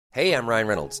Hey, I'm Ryan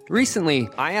Reynolds. Recently,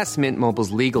 I asked Mint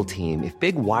Mobile's legal team if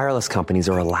big wireless companies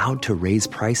are allowed to raise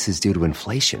prices due to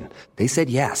inflation. They said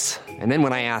yes. And then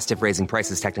when I asked if raising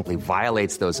prices technically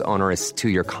violates those onerous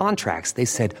two-year contracts, they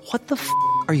said, "What the f***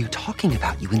 are you talking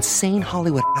about, you insane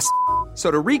Hollywood ass?"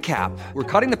 So to recap,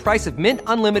 we're cutting the price of Mint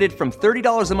Unlimited from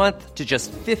 $30 a month to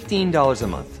just $15 a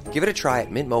month. Give it a try at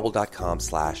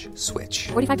mintmobile.com/switch.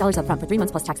 $45 up front for 3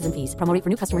 months plus taxes and fees. Promo rate for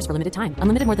new customers for limited time.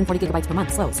 Unlimited more than 40 gigabytes per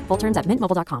month. Slows full terms at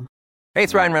mintmobile.com. Hey,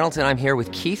 it's Ryan Reynolds, and I'm here with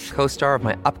Keith, co-star of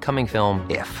my upcoming film,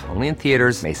 If, only in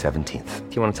theaters May 17th.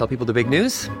 Do you want to tell people the big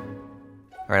news?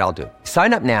 All right, I'll do it.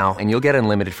 Sign up now and you'll get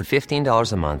unlimited for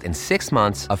 $15 a month and 6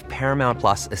 months of Paramount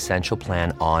Plus Essential Plan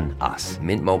on us.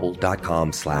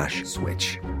 mintmobile.com/switch.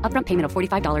 Upfront payment of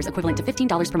 $45 equivalent to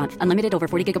 $15 per month. Unlimited over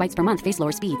 40 gigabytes per month. Face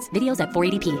lower speeds. Videos at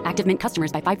 480p. Active Mint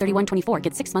customers by 531.24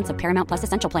 get 6 months of Paramount Plus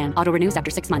Essential Plan. Auto renews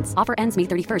after 6 months. Offer ends May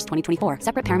 31st, 2024.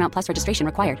 Separate Paramount Plus registration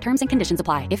required. Terms and conditions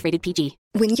apply if rated PG.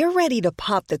 When you're ready to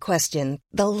pop the question,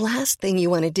 the last thing you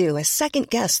want to do is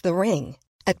second-guess the ring.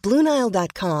 At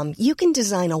BlueNile.com, you can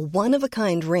design a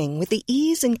one-of-a-kind ring with the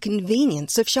ease and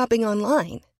convenience of shopping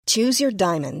online. Choose your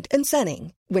diamond and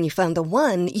setting. When you find the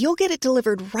one, you'll get it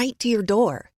delivered right to your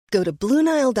door. Go to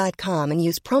BlueNile.com and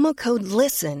use promo code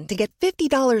LISTEN to get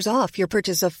 $50 off your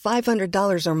purchase of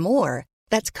 $500 or more.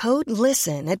 That's code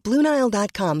LISTEN at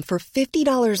BlueNile.com for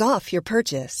 $50 off your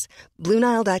purchase.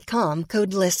 BlueNile.com,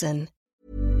 code LISTEN.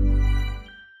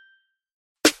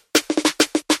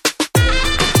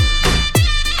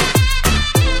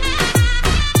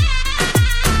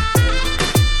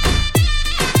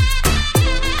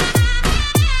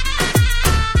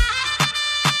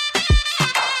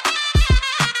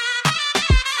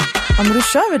 Ja, men då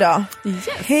kör vi då. Yes.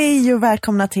 Hej och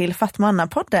välkomna till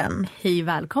Fatmanna-podden. Hej,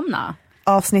 välkomna.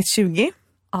 Avsnitt 20.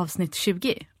 Avsnitt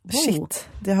 20. Oh. Shit,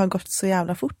 det har gått så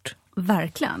jävla fort.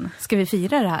 Verkligen. Ska vi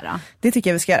fira det här då? Det tycker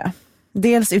jag vi ska göra.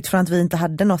 Dels utifrån att vi inte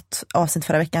hade något avsnitt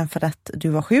förra veckan för att du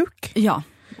var sjuk. Ja,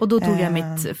 och då tog jag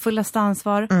mitt fullaste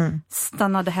ansvar,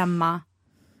 stannade hemma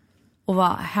och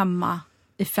var hemma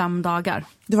i 5 dagar.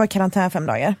 Du var i karantän 5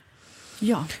 dagar.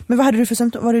 Ja. Men vad hade du för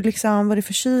symptom? Var det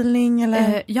förkylning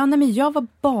eller? Men jag var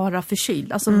bara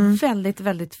förkyld. Alltså väldigt,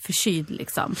 väldigt förkyld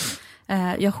liksom.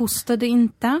 Jag hostade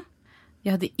inte.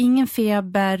 Jag hade ingen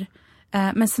feber.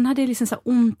 Men sen hade jag liksom så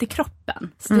ont i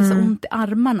kroppen. Så det är så ont i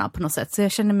armarna på något sätt. Så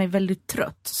jag kände mig väldigt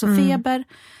trött. Så feber.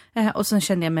 Och sen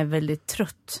kände jag mig väldigt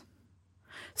trött.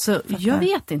 Så jag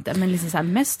vet inte, men liksom så här,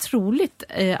 mest troligt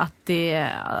att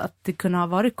det kunde ha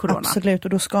varit corona. Absolut,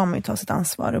 och då ska man ju ta sitt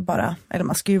ansvar och bara, eller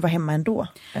man ska ju vara hemma ändå.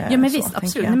 Ja, men visst,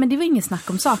 absolut. Nej, men det var ingen snack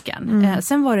om saken.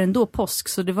 Sen var det ändå påsk,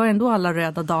 så det var ändå alla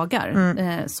röda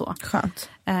dagar. Så. Skönt.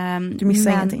 Du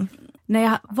missade ingenting. När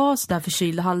jag var så där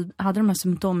förkyld och hade de här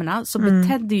symptomerna så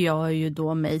betedde jag ju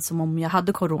då mig som om jag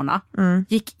hade corona.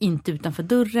 Gick inte utanför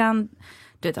dörren.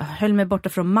 Jag höll mig borta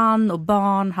från man och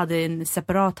barn, hade en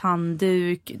separat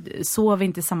handduk, sov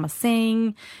inte i samma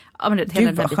säng. Ja, men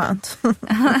Gud vad skönt.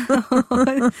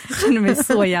 Kände mig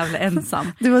så jävla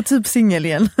ensam. Du var typ singel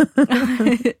igen.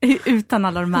 Utan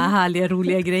alla de här härliga,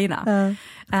 roliga grejerna.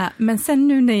 Men sen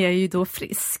nu när jag är ju då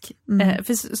frisk,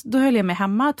 för då höll jag mig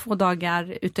hemma 2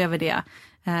 dagar utöver det.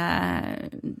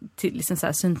 Till liksom så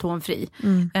här symptomfri.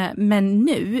 Men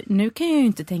nu kan jag ju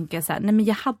inte tänka så här, nej men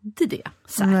jag hade det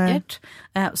säkert.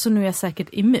 Så nu är jag säkert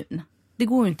immun. Det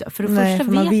går ju inte. För det första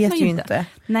för man vet ju inte.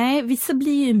 Nej, vissa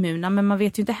blir ju immuna, men man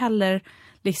vet ju inte heller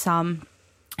liksom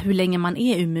hur länge man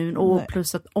är immun och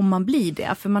plus att om man blir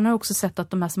det. För man har också sett att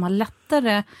de här som har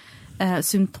lättare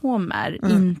symptomer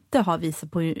inte har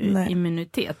visat på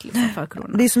immunitet liksom, för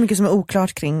corona. Det är så mycket som är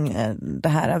oklart kring det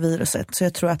här viruset, så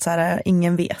jag tror att så här,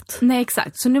 ingen vet. Nej,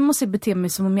 exakt. Så nu måste jag bete mig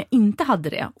som om jag inte hade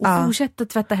det. Och fortsätta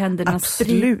tvätta händerna,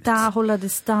 sprita, hålla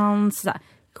distans. Så här.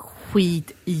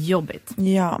 Skitjobbigt.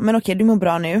 Ja, men okej, du mår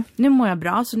bra nu. Nu mår jag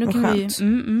bra, så nu kan vi...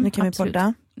 nu kan vi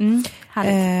podda.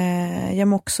 Jag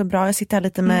mår också bra. Jag sitter här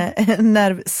lite med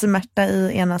nervsmärta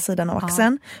i ena sidan av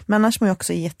axeln. Men annars mår jag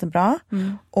också jättebra.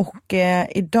 Och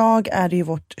idag är det ju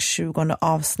vårt 20:e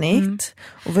avsnitt.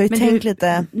 Och vi har ju tänkt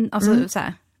lite... Alltså så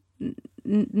här,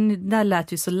 där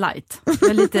lät ju så light.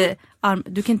 Lite arm,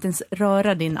 du kan inte ens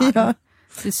röra din arm. Ja,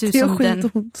 det ser ut det är som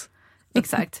skitont.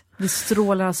 Exakt. Det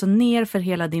strålar alltså ner för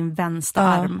hela din vänstra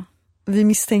arm. Vi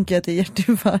misstänker att det är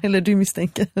hjärtinfarkt, eller du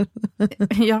misstänker.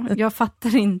 Ja, jag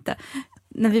fattar inte.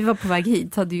 När vi var på väg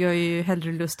hit hade jag ju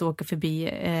hellre lust att åka förbi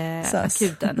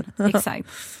akuten. Exakt.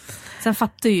 Sen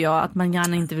fattar ju jag att man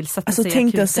gärna inte vill sätta sig i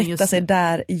akuten. Tänk att sätta sig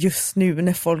där just nu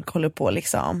när folk håller på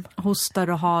liksom. Hostar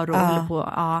och har och håller på.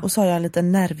 Ja. Och så har jag en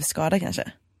liten nervskada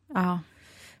kanske. Ja.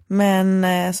 Men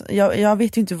jag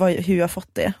vet ju inte hur jag har fått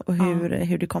det och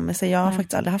hur det kommer sig. Jag har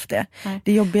faktiskt aldrig haft det.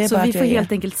 Det jobbiga är så bara vi att får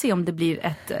helt enkelt se om det blir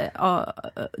ett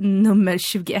nummer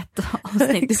 21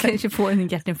 avsnitt. Du kanske får en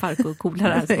hjärtinfarkt och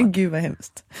coolare här. Gud vad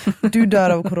hemskt. Du dör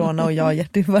av corona och jag har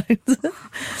hjärtinfarkt.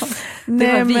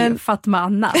 Det var vi, Fatma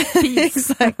Anna.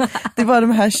 Exakt. Det var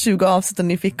de här 20 avsnitten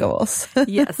ni fick av oss.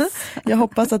 Yes. Jag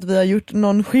hoppas att vi har gjort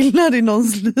någon skillnad i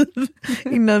någons liv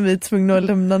innan vi är tvungna att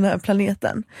lämna den här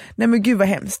planeten. Nej men gud vad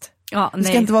hemskt. Ja, vi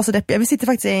ska inte vara så deppiga. Vi sitter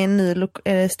faktiskt i en ny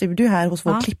studio här hos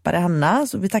vår klippare Hanna.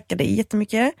 Så vi tackar dig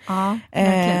jättemycket. Ja,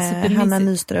 Hanna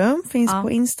Nyström finns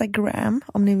på Instagram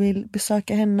om ni vill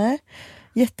besöka henne.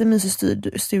 Jättemysig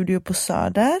studio på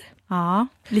Söder. Ja,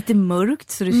 lite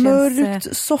mörkt så det mörkt,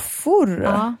 känns... soffor.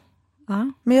 Ja.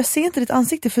 Men jag ser inte ditt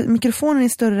ansikte för mikrofonen är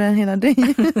större än hela dig.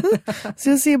 Så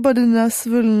jag ser bara dina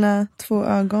svullna 2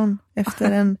 ögon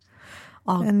efter en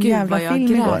jävla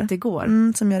film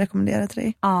igår. Som jag rekommenderar till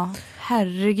dig. Ja,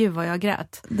 herregud vad jag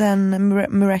grät. Den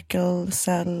Miracle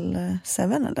Cell 7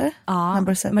 eller? Ja,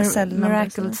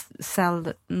 Miracle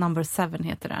Cell number 7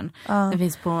 heter den. Den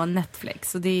finns på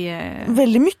Netflix. Och det är...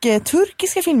 väldigt mycket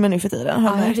turkiska filmer nu för tiden.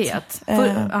 Ja, jag vet.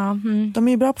 De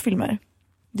är ju bra på filmer.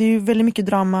 Det är ju väldigt mycket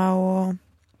drama och...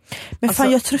 Men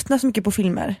fan, jag tröttnar så mycket på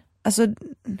filmer. Alltså,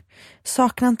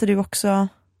 saknar inte du också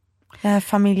det här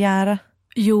familjära?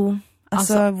 Jo.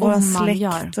 Alltså vår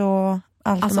släkt och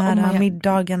allt de här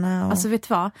middagarna. Och... Alltså vet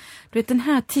du vad? Du vet den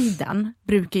här tiden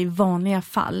brukar i vanliga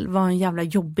fall vara en jävla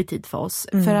jobbig tid för oss.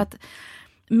 För att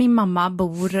min mamma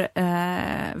bor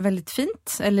väldigt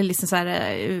fint. Eller liksom så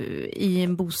här i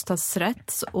en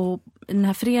bostadsrätt. Och den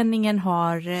här föreningen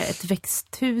har ett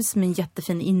växthus med en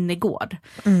jättefin innergård.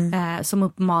 Som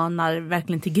uppmanar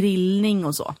verkligen till grillning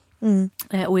och så.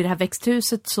 Och i det här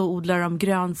växthuset så odlar de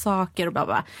grönsaker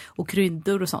och, och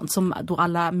kryddor och sånt som då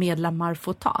alla medlemmar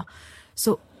får ta.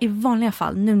 Så i vanliga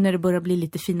fall, nu när det börjar bli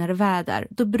lite finare väder,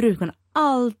 då brukar hon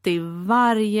alltid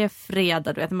varje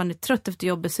fredag, du vet, när man är trött efter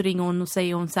jobbet så ringer hon och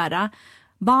säger hon så här: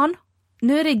 barn,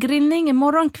 nu är det grillning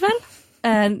imorgon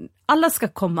kväll. Alla ska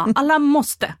komma, alla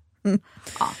måste.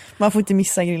 Ja. Man får inte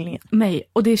missa grillningen. Nej,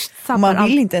 och det är man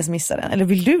vill inte ens missa den. Eller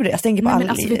vill du det? Jag tänker på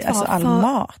all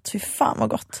mat. Fy fan vad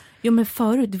gott. Jo men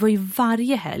förut, det var ju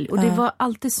varje helg. Och det var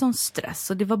alltid sån stress.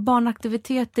 Och det var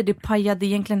barnaktiviteter, det pajade.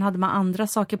 Egentligen hade man andra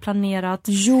saker planerat.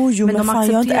 Jo men fan,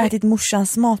 jag har inte ätit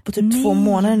morsans mat på typ 2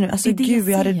 månader nu. Alltså gud,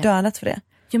 jag hade dödat för det.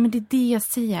 Ja men det är det jag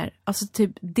säger. Alltså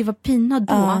typ, det var pina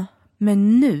då.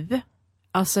 Men nu,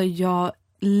 alltså jag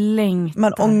längtar.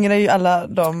 Man ångrar ju alla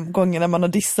de gångerna man har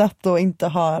dissat och inte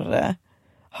har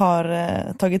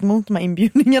tagit emot de här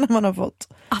inbjudningarna man har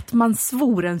fått. Att man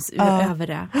svor ens över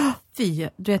det. Fy,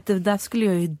 du vet, det där skulle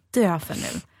jag ju dö för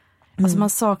nu. Alltså man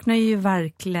saknar ju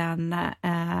verkligen...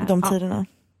 de tiderna.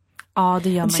 Ja, det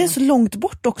gör man. Det känns så långt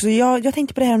bort också. Jag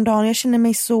tänkte på det här om dagen. Jag känner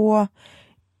mig så...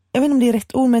 Jag vet inte om det är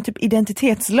rätt ord, men typ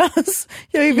identitetslös.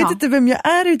 Jag vet inte vem jag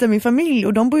är utan min familj.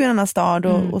 Och de bor i en annan stad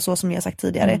och så som jag sagt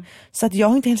tidigare. Så att jag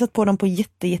har inte hälsat på dem på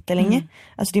jättelänge.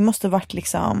 Alltså det måste ha varit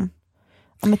liksom...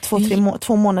 med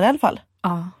 2 månader i alla fall.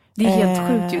 Ja, det är helt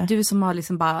sjukt ju. Du som har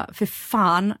liksom bara, för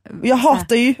fan. Jag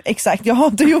hatar ju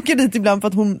att åka dit ibland för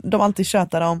att de alltid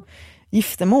tjötar om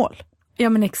giftermål. Ja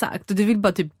men exakt, och du vill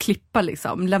bara typ klippa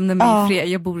liksom. Lämna mig i fred,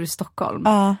 jag bor i Stockholm.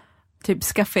 Typ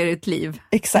skaffa er ett liv.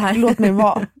 Exakt, låt mig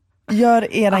vara.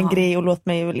 Gör eran grej och låt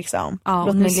mig liksom. Ja,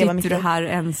 låt nu mig leva sitter du här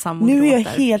ensam och nu är jag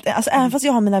gråter. helt, alltså även fast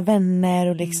jag har mina vänner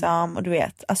och liksom, och du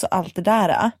vet, alltså allt det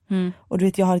där. Och du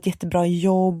vet, jag har ett jättebra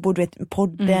jobb och du vet,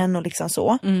 podden och liksom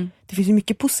så. Det finns ju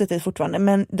mycket positivt fortfarande,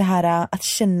 men det här att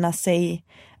känna sig,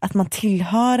 att man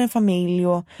tillhör en familj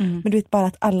och, men du vet bara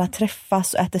att alla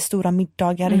träffas och äter stora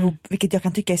middagar ihop, vilket jag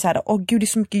kan tycka är så här: åh gud, det är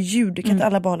så mycket ljud, du kan inte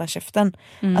alla bara hålla käften.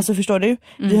 Alltså förstår du?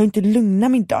 Vi har inte lugna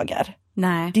middagar.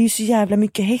 Nej. Det är ju så jävla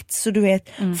mycket hets och du vet,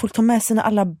 folk tar med sina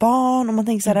alla barn och man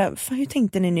tänker så här: fan, hur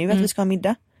tänkte ni nu att vi ska ha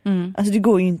middag? Alltså det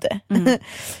går ju inte.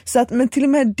 Så att, men till och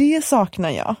med det saknar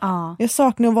jag. Jag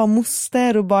saknar att vara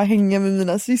moster och bara hänga med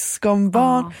mina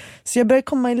syskonbarn. Så jag börjar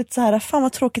komma i lite så här: fan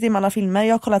vad tråkigt det är med alla filmer.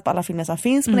 Jag har kollat på alla filmer som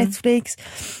finns på Netflix.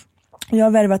 Jag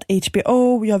har värvat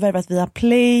HBO, jag har värvat via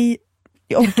Play.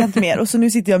 Jag orkar inte mer. Och så nu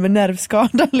sitter jag med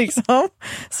nervskada liksom.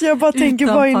 Så jag bara tänker,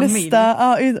 vad är nästa?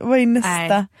 Vad är nästa?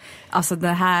 Nej. Alltså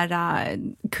den här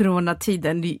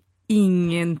coronatiden, det är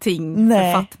ingenting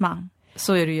för Fatma.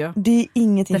 Så är det ju. Det är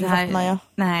ingenting för Fatma,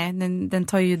 Nej, den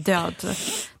tar ju död.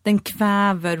 Den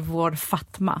kväver vår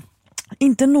Fatma.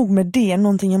 Inte nog med det,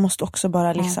 någonting jag måste också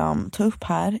bara liksom ta upp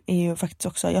här är ju faktiskt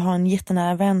också, jag har en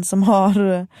jättenära vän som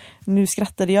har, nu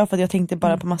skrattade jag för att jag tänkte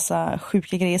bara på massa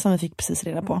sjuka grejer som vi fick precis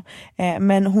reda på.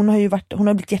 Men hon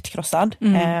har blivit hjärtkrossad.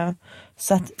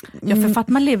 Så att, för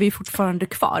Fatma lever ju fortfarande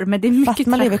kvar, men det är mycket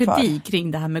tragedi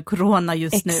kring det här med corona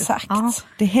just nu. Exakt,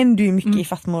 det händer ju mycket i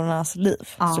Fatmornas liv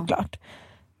såklart.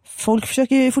 Folk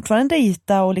försöker ju fortfarande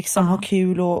dejta och liksom ha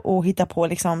kul och hitta på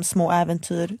liksom små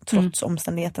äventyr trots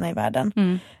omständigheterna i världen.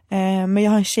 Men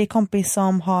jag har en tjejkompis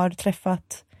som har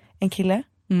träffat en kille.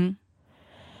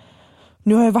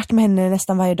 Nu har jag varit med henne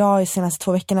nästan varje dag de senaste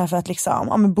 2 veckorna för att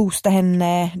liksom, boosta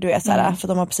henne, du vet, såhär, för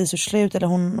de har precis gjort slut, eller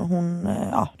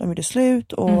de gjorde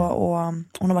slut och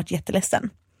hon har varit jätteledsen.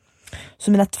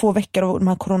 Så mina 2 veckor av de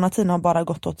här coronatiden har bara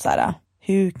gått åt såhär,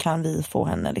 hur kan vi få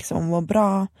henne liksom att må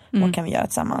bra, vad kan vi göra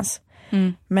tillsammans.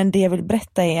 Men det jag vill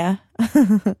berätta är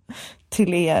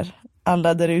till er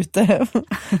alla där ute,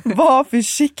 var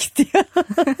försiktiga.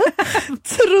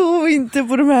 Tro inte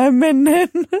på de här männen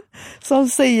som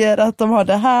säger att de har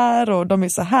det här och de är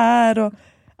så här. Och,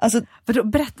 alltså,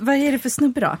 vad är det för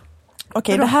snubbe då?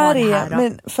 Okej, det här är,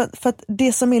 men för att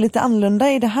det som är lite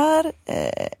annorlunda i det här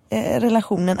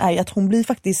relationen är ju att hon blir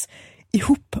faktiskt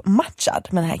ihopmatchad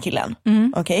med den här killen.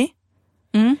 Okej?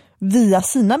 Via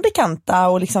sina bekanta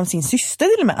och liksom sin syster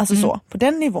till och med, alltså så, på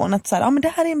den nivån att så här, men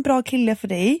det här är en bra kille för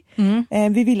dig,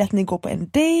 vi vill att ni går på en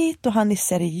dejt och han är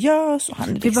seriös och han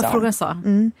är liksom... Det var frågan så.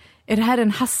 Är det här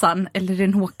en Hassan eller är det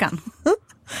en Håkan?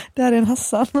 Det här är en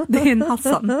Hassan. Det är en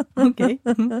Hassan, okej.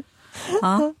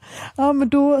 Ja, men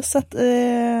då så att,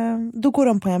 då går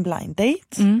de på en blind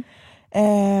date.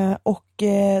 Och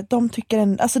de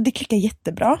tycker alltså det klickar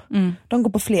jättebra. De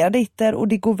går på flera dejter och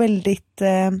det går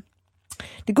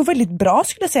väldigt bra,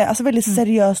 skulle jag säga. Alltså väldigt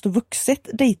seriöst och vuxet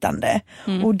dejtande.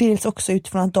 Och dels också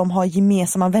utifrån att de har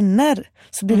gemensamma vänner.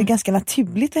 Så blir det ganska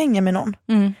naturligt att hänga med någon.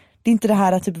 Det är inte det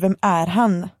här att typ, vem är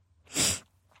han?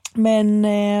 Men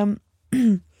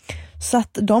så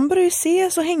att de börjar ju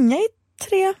ses och hänga i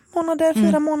 3 månader,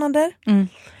 4 månader.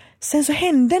 Sen så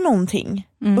hände någonting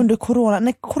under corona.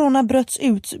 När corona bröts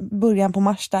ut början på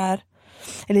mars där.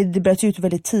 Eller det bröt ut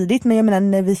väldigt tidigt, men jag menar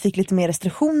när vi fick lite mer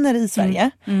restriktioner i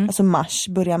Sverige, alltså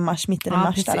början mars, mitten i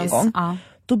mars där någon gång,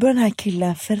 då började den här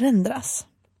killen förändras.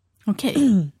 Okej.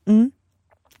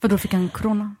 För då fick han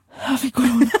corona? Han fick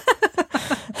corona.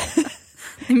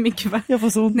 Det är mycket väl. Jag får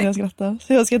så ont när jag skrattar,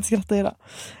 så jag ska inte skratta idag.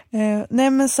 Nej,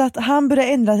 men så att han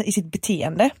började ändra i sitt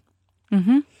beteende.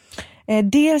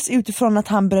 Dels utifrån att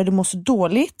han började må så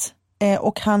dåligt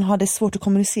och han hade svårt att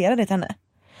kommunicera det till henne.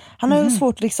 Han har ju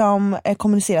svårt att liksom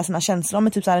kommunicera sina känslor,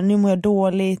 men typ så här, nu mår jag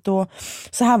dåligt och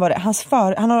så här var det.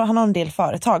 Han har en del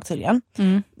företag tydligen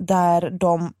där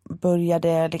de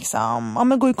började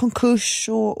liksom gå i konkurs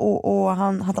och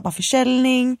han tappade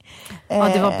försäljning. Ja,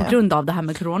 det var på grund av det här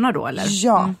med corona då, eller?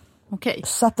 Ja. Okay.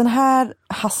 Så att den här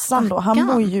Hassan då, han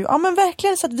mår ju, ja men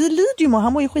verkligen, så att vi lider ju,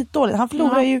 han mår ju skitdåligt. Han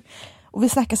förlorar ju, och vi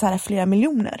snackar så här flera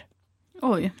miljoner.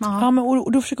 Oj. Ja, men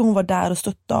och då försöker hon vara där och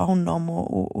stötta honom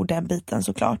och den biten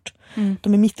såklart.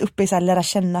 De är mitt uppe i så här lära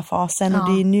känna fasen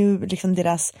och det är nu liksom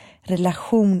deras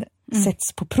relation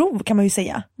sätts på prov, kan man ju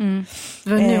säga. Det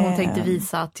var nu hon tänkte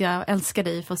visa att jag älskar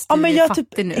dig fast du men är fattig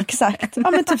typ, nu. Exakt.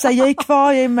 Ja, men typ så här, jag är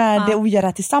kvar, jag är med det och gör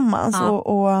det tillsammans.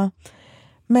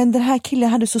 Men den här killen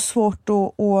hade så svårt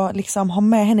att liksom ha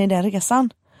med henne i den resan.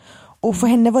 Och för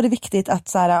henne var det viktigt att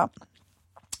så här,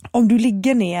 om du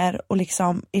ligger ner och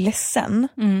liksom är ledsen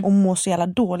och mår så jävla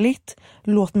dåligt,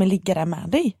 låt mig ligga där med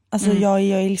dig. Alltså jag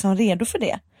är liksom redo för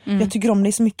det. Jag tycker om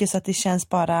dig så mycket så att det känns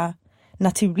bara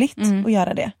naturligt att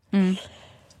göra det.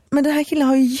 Men den här killen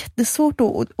har ju jättesvårt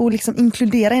att liksom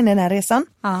inkludera henne i den här resan.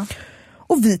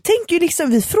 Och vi tänker ju liksom,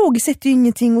 vi frågesätter ju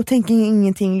ingenting och tänker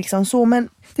ingenting liksom så, men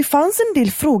det fanns en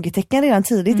del frågetecken redan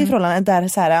tidigt i förhållandet där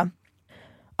så här.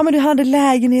 Ja, men du hade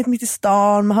lägenhet mitt i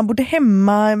stan, men han bodde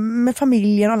hemma med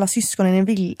familjen och alla syskonen i en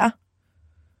villa.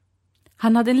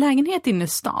 Han hade en lägenhet inne i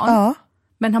stan,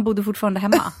 men han bodde fortfarande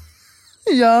hemma.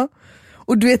 Ja,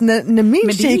 och du vet när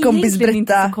min tjejkompis berättade... Men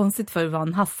det är inte så konstigt för att vara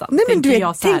en Hassan. Nej, men du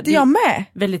vet, tänkte jag med.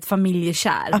 Väldigt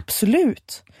familjekär.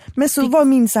 Absolut. Men så var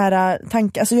min så här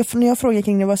tanke, alltså när jag frågade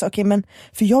kring det var så okej, men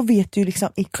för jag vet ju liksom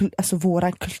alltså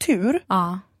våra kultur.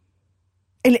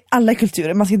 Eller alla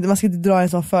kulturer, man ska inte dra en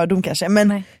sån fördom kanske,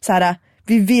 men så här,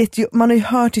 vi vet ju, man har ju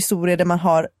hört historier där man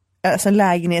har alltså en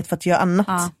lägenhet för att göra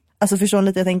annat. Alltså förstår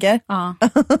lite jag tänker.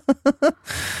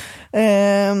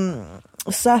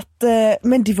 Så att,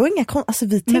 men det var inga alltså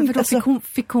vi tänkte, men alltså,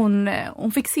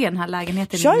 hon fick se den här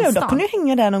lägenheten i stan. Ja, då kunde jag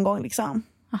hänga där någon gång liksom.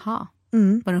 Aha.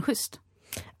 Var den schysst?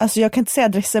 Alltså jag kan inte säga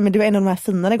adressen, men det var en av de här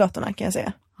finare gatorna kan jag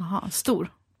säga. Aha,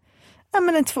 stor. Ja,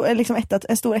 men en stor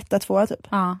 1-2 typ.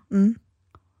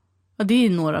 Ja, det är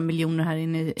några miljoner här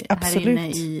inne,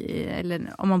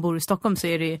 eller om man bor i Stockholm så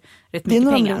är det rätt mycket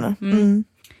pengar.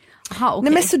 Aha, okay.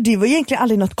 Nej, men så det var egentligen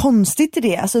aldrig något konstigt i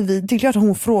det. Alltså det är klart att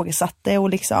hon frågesatte och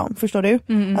liksom, förstår du?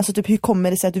 Alltså typ hur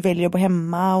kommer det sig att du väljer att bo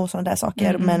hemma och sådana där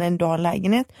saker men ändå har en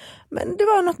lägenhet. Men det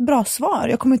var något bra svar.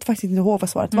 Jag kommer faktiskt inte ihåg vad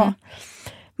svaret var.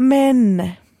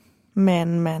 Men.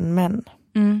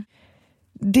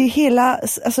 Det hela,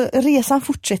 alltså resan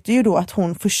fortsätter ju då att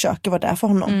hon försöker vara där för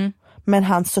honom. Men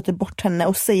han stöter bort henne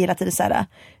och säger att det är så här,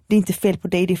 det är inte fel på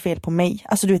dig, det är fel på mig.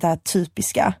 Alltså du vet det här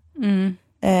typiska.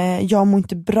 Jag mår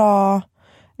inte bra.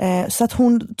 Så att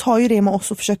hon tar ju det med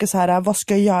oss och försöker så här, vad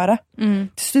ska jag göra?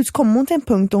 Till slut kommer hon till en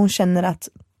punkt då hon känner att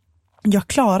jag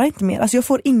klarar inte mer. Alltså jag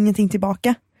får ingenting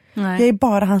tillbaka. Nej. Jag är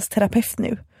bara hans terapeut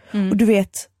nu. Och du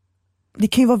vet, det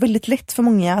kan ju vara väldigt lätt för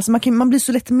många. Alltså man blir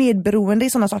så lätt medberoende i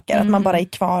sådana saker. Att man bara är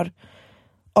kvar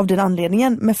av den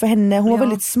anledningen. Men för henne, hon var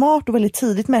väldigt smart och väldigt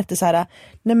tidigt med det så här.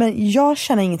 Nej men jag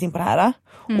känner ingenting på det här.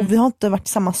 Och vi har inte varit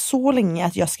tillsammans så länge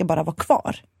att jag ska bara vara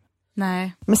kvar.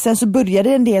 Nej. Men sen så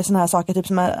började en del såna här saker typ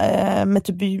som med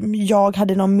typ jag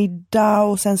hade någon middag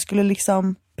och sen skulle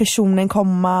liksom personen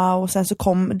komma och sen så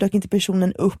dök inte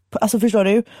personen upp. Alltså förstår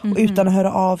du? Och utan att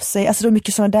höra av sig. Alltså det var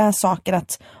mycket sådana där saker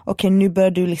att okej, nu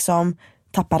börjar du liksom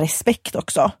tappa respekt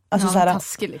också. Alltså ja, såhär,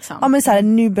 taskig liksom. Ja men såhär,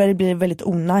 nu börjar det bli väldigt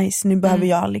onajs. Nu behöver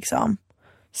jag liksom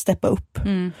steppa upp.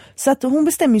 Så att hon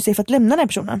bestämmer sig för att lämna den här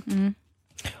personen.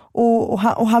 Och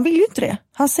han vill ju inte det.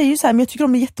 Han säger ju så här, men jag tycker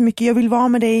om dig jättemycket, jag vill vara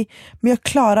med dig, men jag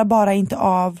klarar bara inte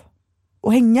av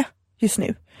att hänga just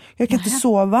nu. Jag kan inte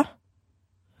sova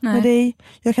med dig,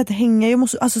 jag kan inte hänga, jag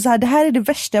måste, alltså så här, det här är det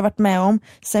värsta jag varit med om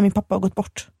sen min pappa har gått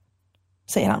bort,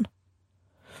 säger han.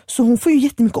 Så hon får ju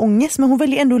jättemycket ångest, men hon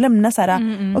väljer ändå att lämna så här.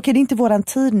 Okej, det är inte våran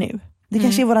tid nu. Det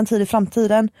kanske är våran tid i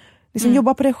framtiden. Liksom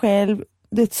jobba på dig själv.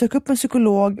 Sök upp en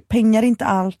psykolog, pengar är inte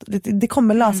allt. Det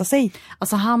kommer lösa sig.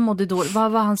 Alltså han mådde dåligt.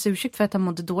 Vad var hans ursäkt för att han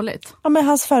mådde dåligt? Ja men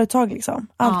hans företag liksom.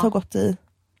 Allt har gått i.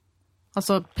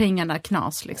 Alltså pengarna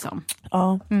knas liksom.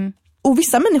 Ja. Och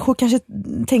vissa människor kanske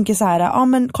tänker så här, ja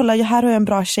men kolla, här har jag en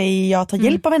bra tjej, jag tar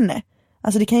hjälp av henne.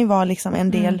 Alltså det kan ju vara liksom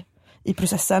en del i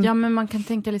processen. Ja men man kan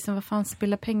tänka liksom, vad fan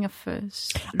spelar pengar för roll?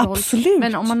 Absolut.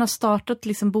 Men om man har startat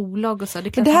liksom bolag och så.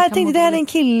 Det här är en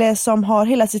kille som har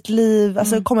hela sitt liv,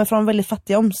 alltså kommer från väldigt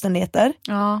fattiga omständigheter.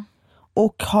 Ja.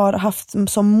 Och har haft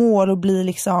som mål att bli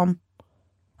liksom,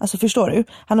 alltså förstår du?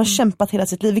 Han har kämpat hela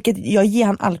sitt liv, vilket jag ger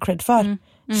han all cred för.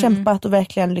 Kämpat och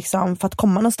verkligen liksom för att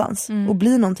komma någonstans och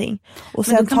bli någonting. Och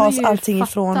sen tas allting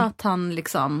ifrån att han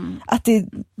liksom, att det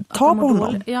tar på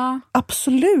honom. Ja.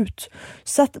 Absolut.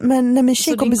 Så att, men när min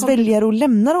tjejkompis väljer att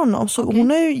lämna honom, så hon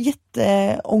har ju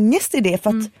jätteångest i det för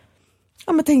att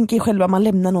ja men tänk er själva, man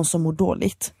lämnar någon som mår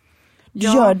dåligt. Du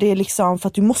gör det liksom för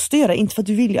att du måste göra det, inte för att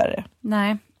du vill göra det.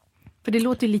 Nej. För det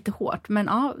låter ju lite hårt, men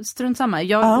ja, strunt samma.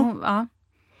 Ja.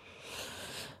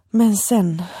 Men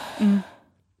sen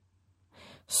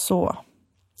så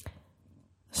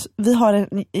vi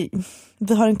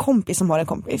har en kompis som har en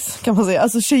kompis, kan man säga.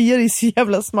 Alltså tjejer är så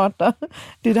jävla smarta.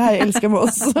 Det är det här jag älskar med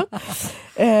oss.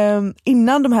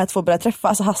 Innan de här två började träffa,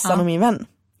 alltså Hassan och min vän.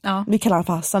 Ja. Vi kallar han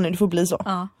för Hassan nu, det får bli så.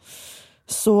 Ja.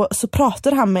 Så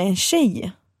pratade han med en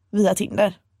tjej via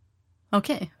Tinder.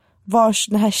 Okej. Vars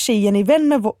den här tjejen är vän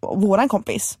med våran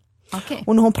kompis. Okej.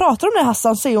 Och när hon pratar om det här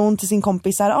Hassan, säger hon till sin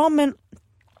kompis så här, ja men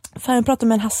för jag pratar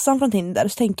med en Hassan från Tinder,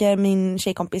 så tänker min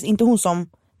tjejkompis, inte hon som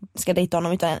ska dejta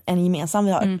honom utan en gemensam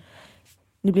vi har.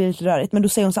 Det blir lite rörigt, men då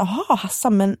säger hon så här, jaha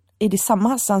Hassan, men är det samma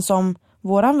Hassan som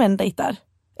våran vän dejtar?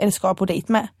 Eller ska på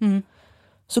dejt med?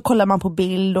 Så kollar man på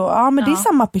bild och men det är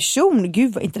samma person.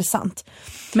 Gud vad intressant.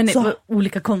 Men det är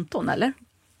olika konton eller?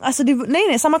 Alltså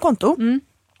nej, samma konto.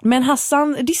 Men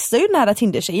Hassan dissar ju den här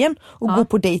Tinder-tjejen och går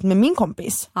på dejt med min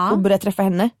kompis och börjar träffa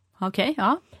henne. Okej,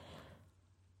 ja.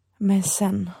 Men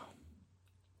sen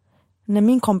när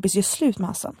min kompis gör slut med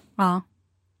Hassan,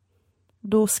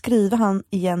 då skriver han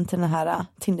igen till den här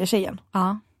Tinder-tjejen.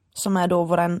 Som är då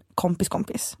våran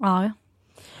kompis. Ja.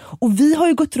 Och vi har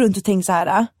ju gått runt och tänkt så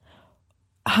här,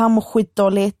 han mår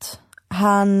skitdåligt.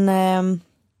 Han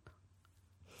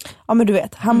men du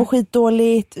vet, han mår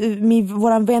skitdåligt.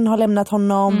 Våran vän har lämnat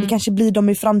honom. Det kanske blir de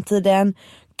i framtiden.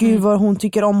 Gud vad hon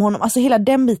tycker om honom. Alltså hela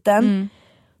den biten.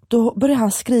 Då börjar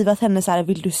han skriva till henne så här,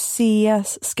 vill du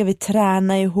ses? Ska vi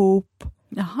träna ihop?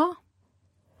 Jaha.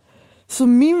 Så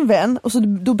min vän, och så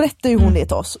då berättar ju hon det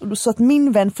till oss. Så att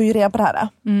min vän får ju reda på det här.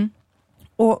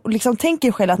 Och liksom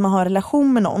tänker själv att man har en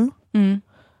relation med någon.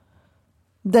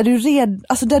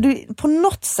 Där du på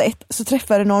något sätt så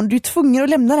träffar du någon. Du är tvungen att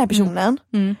lämna den här personen.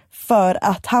 För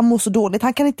att han mår så dåligt.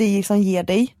 Han kan inte liksom ge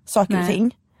dig saker och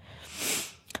ting.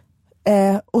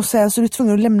 Och sen så är du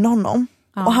tvungen att lämna honom.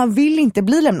 Och han vill inte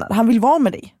bli lämnad, han vill vara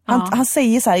med dig. Han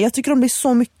säger så här: jag tycker om dig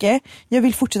så mycket, jag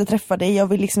vill fortsätta träffa dig, jag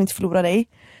vill liksom inte förlora dig.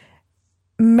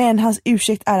 Men hans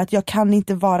ursäkt är att jag kan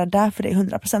inte vara där för dig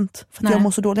 100%. För att jag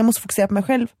mår så dåligt, jag måste fokusera på mig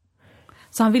själv.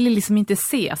 Så han ville liksom inte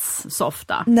ses så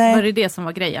ofta? Nej. Var det som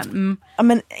var grejen? Ja,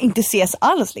 men inte ses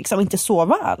alls liksom, inte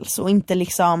sova alls. Och inte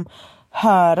liksom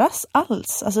höras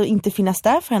alls. Alltså inte finnas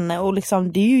där för henne. Och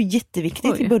liksom, det är ju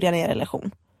jätteviktigt i början i en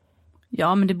relation.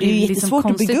 Ja, men det blir ju liksom jättesvårt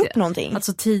konstigt att bygga upp någonting.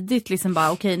 Alltså tidigt liksom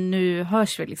bara, okej, nu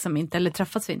hörs vi liksom inte, eller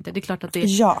träffas vi inte. Det är klart att det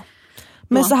är... Ja.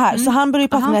 Men så här, så han börjar ju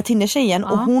prata med den här Tinder-tjejen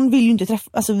och hon vill ju inte träffa,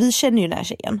 alltså vi känner ju den här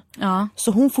tjejen. Ja.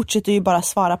 Så hon fortsätter ju bara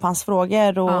svara på hans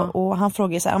frågor och han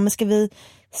frågar så här, men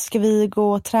ska vi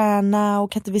gå och träna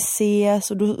och kan inte vi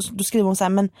ses? Och då skriver hon så här,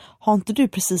 men har inte du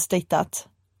precis dejtat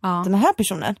den här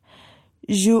personen?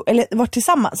 Jo, eller varit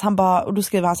tillsammans. Han bara, och då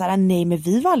skriver han så här, nej men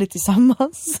vi var aldrig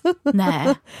tillsammans.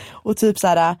 Nej. Och typ så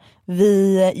här,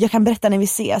 jag kan berätta när vi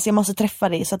ses, jag måste träffa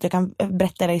dig så att jag kan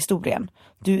berätta den historien.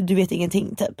 Du vet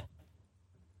ingenting typ.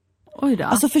 Oj då.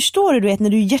 Alltså förstår du vet när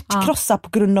du hjärtkrossar på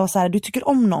grund av så här, du tycker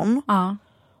om någon.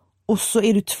 Och så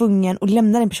är du tvungen att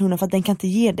lämna den personen för att den kan inte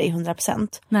ge dig 100%.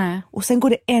 Nej. Och sen går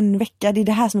det en vecka,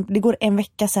 det går en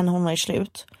vecka sen hon är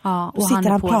slut. Och sitter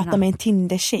han och pratar med en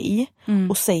Tinder-tjej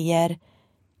och säger,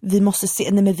 vi måste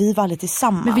se, nej men vi var aldrig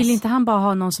tillsammans. Men vill inte han bara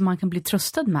ha någon som man kan bli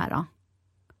tröstad med då?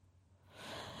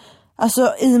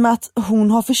 Alltså i och med att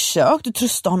hon har försökt att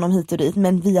trösta honom hit och dit,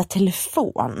 men via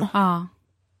telefon.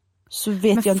 Så vet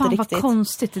men jag inte fan, riktigt. Vad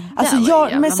konstigt. Alltså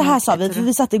men så här sa vi, för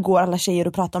vi satt igår alla tjejer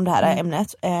och pratade om det här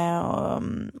ämnet.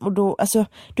 Och då, alltså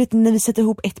du vet när vi sätter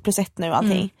ihop 1+1 nu och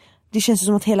allting. Det känns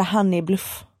som att hela han är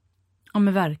bluff. Ja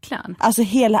men verkligen. Alltså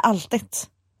hela alltet.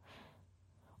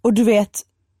 Och du vet,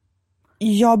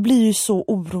 jag blir ju så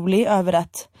orolig över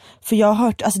att, för jag har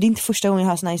hört, alltså det är inte första gången jag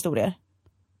hör såna här historier.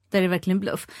 Det är verkligen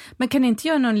bluff. Men kan ni inte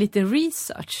göra någon liten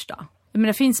research då? Men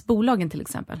det finns bolagen till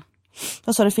exempel.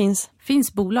 Vad sa det finns?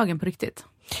 Finns bolagen på riktigt?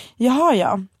 Jaha,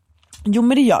 ja. Jo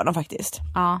men det gör de faktiskt.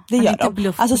 Ja, det gör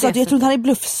de. Alltså så att jag tror inte han är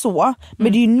bluff så,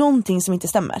 men det är ju någonting som inte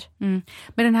stämmer. Men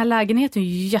den här lägenheten är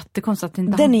ju jättekonstigt att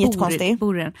inte den han är jättekonstig.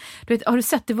 Bor i den. Du vet, har du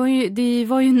sett, det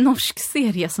var ju en norsk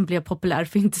serie som blev populär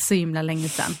för inte så himla länge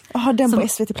sedan. Jaha, den på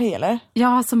SVT Play eller?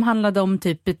 Ja, som handlade om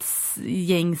typ ett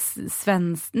gäng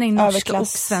norska och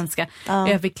svenska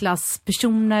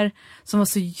överklasspersoner som var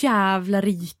så jävla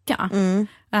rika.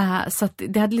 Så att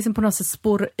det hade liksom på något sätt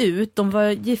spårat ut. De var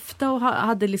gifta och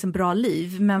hade liksom bra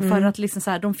liv, men för att liksom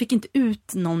så här, de fick inte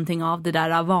ut någonting av det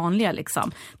där vanliga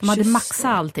liksom. De hade maxat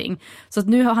allting. Så att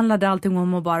nu handlade allting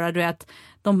om att bara, du vet,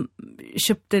 de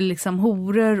köpte liksom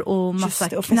horor och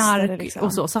massa och knark liksom.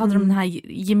 Och så hade de den här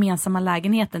gemensamma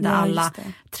lägenheten där alla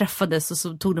träffades och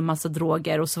så tog de massa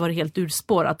droger och så var det helt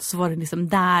urspårat och så var det liksom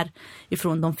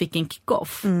därifrån de fick en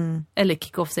kick-off. Eller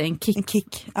kick-off säger en kick.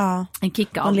 En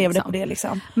kick av. De levde liksom. på det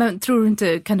liksom. Men tror du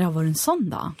inte, kan det ha varit en sån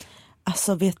då?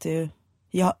 Alltså vet du,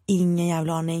 jag har ingen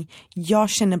jävla aning. Jag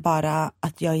känner bara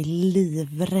att jag är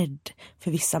livrädd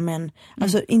för vissa män.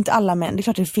 Alltså inte alla män, det är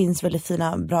klart det finns väldigt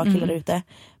fina, bra killar ute.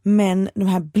 Men de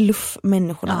här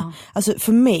bluffmänniskorna. Alltså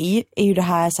för mig är ju det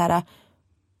här så här,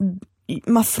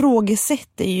 man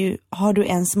frågesätter ju, har du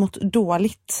ens mått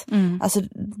dåligt? Alltså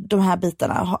de här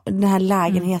bitarna, den här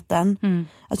lägenheten.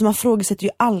 Alltså man frågesätter ju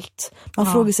allt.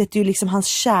 Man frågesätter ju liksom hans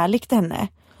kärlek till henne.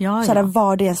 Så här,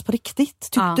 var det ens på riktigt?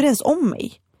 Tyckte du ens om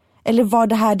mig? Eller var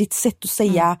det här ditt sätt att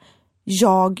säga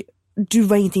du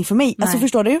var ingenting för mig? Nej. Alltså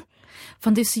förstår du?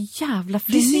 Fan, det är så jävla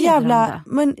förnedrande. Det är så jävla,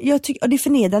 men jag tycker, det är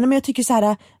förnedrande, men jag tycker så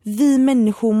här, vi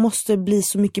människor måste bli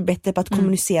så mycket bättre på att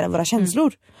kommunicera våra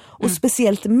känslor. Och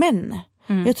speciellt män.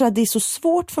 Jag tror att det är så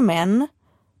svårt för män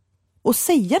att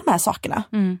säga de här sakerna.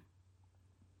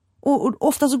 Och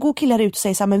ofta så går killar ut och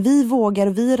säger så här, men vi vågar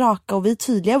och vi är raka och vi är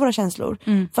tydliga i våra känslor.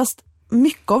 Fast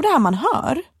mycket av det här man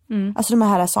hör, alltså de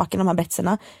här sakerna, de här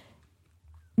berättelserna,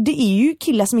 det är ju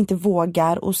killar som inte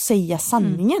vågar att säga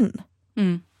sanningen.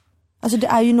 Alltså det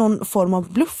är ju någon form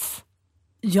av bluff.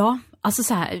 Ja, alltså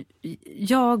så här,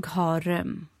 jag har,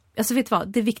 alltså vet du vad,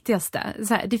 det viktigaste,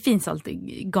 så här, det finns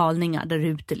alltid galningar där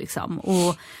ute liksom,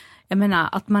 och jag menar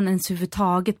att man ens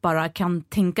överhuvudtaget bara kan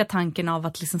tänka tanken av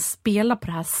att liksom spela på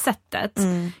det här sättet.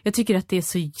 Jag tycker att det är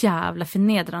så jävla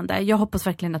förnedrande. Jag hoppas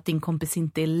verkligen att din kompis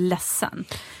inte är ledsen.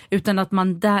 Utan att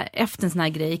man där, efter en sån här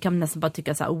grej kan man nästan bara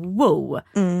tycka så här: wow.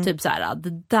 Typ så här,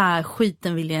 det där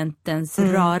skiten vill jag inte ens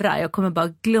röra. Jag kommer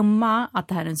bara glömma att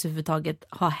det här ens överhuvudtaget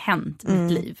har hänt i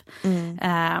mitt liv.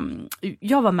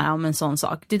 Jag var med om en sån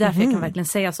sak. Det är därför jag kan verkligen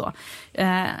säga så.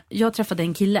 Jag träffade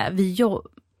en kille.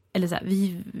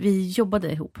 Vi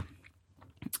jobbade ihop.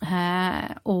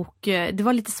 Och det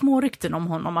var lite små rykten om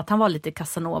honom, att han var lite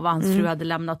Casanova, hans fru hade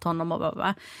lämnat honom och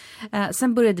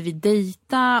sen började vi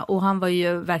dejta och han var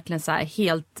ju verkligen så här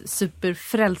helt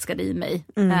superförälskad i mig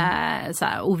så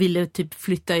här, och ville typ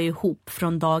flytta ihop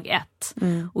från dag 1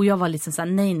 och jag var liksom så här,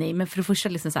 nej, men för det första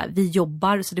liksom så här, vi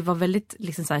jobbar, så det var väldigt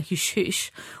liksom så här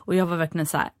hysch och jag var verkligen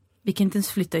så här, vi kan inte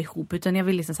ens flytta ihop, utan jag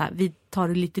vill liksom så här, vi tar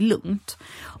det lite lugnt.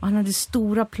 Och han hade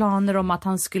stora planer om att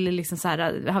han skulle liksom så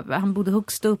här, han bodde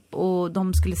högst upp och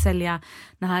de skulle sälja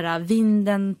den här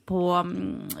vinden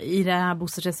i den här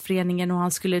bostadsrättsföreningen och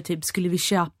han skulle vi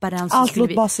köpa den. Så allt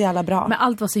låt bara så jävla bra. Men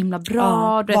allt var så himla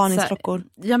bra. Varningsklockor.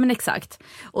 Ja men exakt.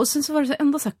 Och sen så var det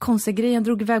ändå så här konstiga grejer. Han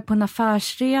drog iväg på en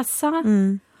affärsresa.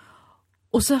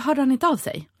 Och så hörde han inte av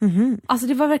sig. Alltså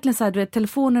det var verkligen så här, du vet,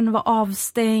 telefonen var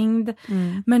avstängd.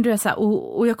 Men du vet så här,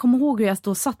 och jag kommer ihåg hur jag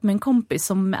då satt med en kompis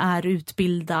som är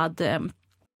utbildad.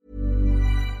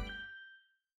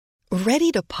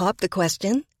 Ready to pop the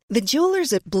question? The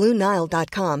jewelers at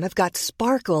BlueNile.com have got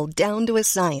sparkle down to a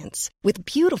science with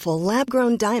beautiful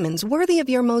lab-grown diamonds worthy of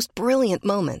your most brilliant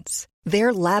moments.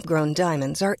 Their lab-grown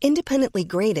diamonds are independently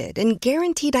graded and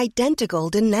guaranteed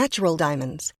identical to natural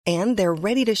diamonds. And they're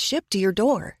ready to ship to your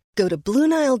door. Go to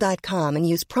BlueNile.com and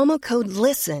use promo code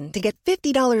LISTEN to get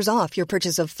 $50 off your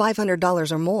purchase of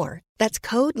 $500 or more. That's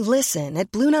code LISTEN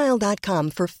at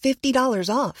BlueNile.com for $50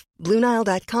 off.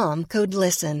 BlueNile.com, code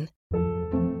LISTEN.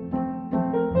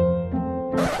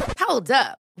 Hold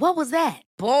up. What was that?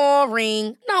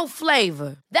 Boring. No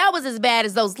flavor. That was as bad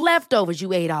as those leftovers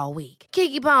you ate all week.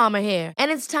 Keke Palmer here,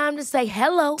 and it's time to say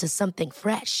hello to something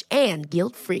fresh and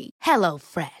guilt-free. Hello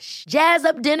Fresh. Jazz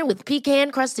up dinner with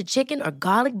pecan-crusted chicken or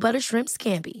garlic butter shrimp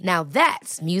scampi. Now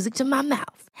that's music to my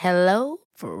mouth. Hello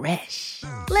Fresh.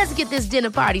 Let's get this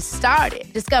dinner party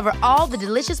started. Discover all the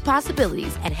delicious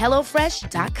possibilities at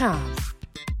HelloFresh.com.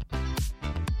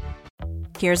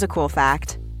 Here's a cool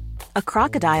fact. A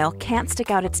crocodile can't stick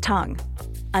out its tongue.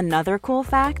 Another cool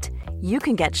fact, you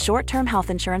can get short-term health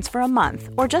insurance for a month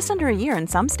or just under a year in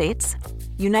some states.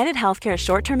 United Healthcare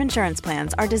short-term insurance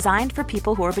plans are designed for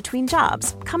people who are between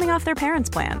jobs, coming off their parents'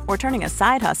 plan, or turning a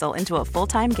side hustle into a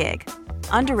full-time gig.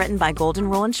 Underwritten by Golden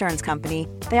Rule Insurance Company,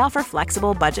 they offer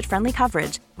flexible, budget-friendly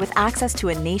coverage with access to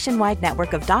a nationwide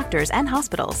network of doctors and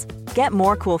hospitals. Get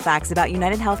more cool facts about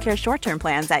United Healthcare short-term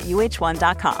plans at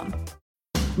uh1.com.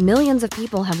 Millions of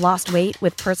people have lost weight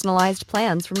with personalized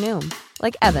plans from Noom.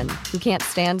 Like Evan, who can't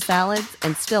stand salads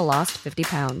and still lost 50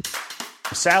 pounds.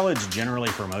 Salads generally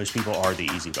for most people are the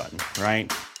easy button,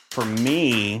 right? For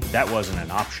me, that wasn't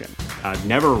an option. I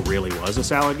never really was a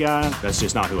salad guy. That's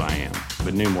just not who I am.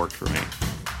 But Noom worked for me.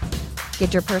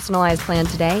 Get your personalized plan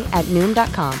today at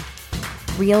Noom.com.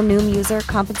 Real Noom user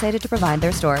compensated to provide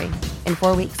their story. In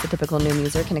 4 weeks, the typical Noom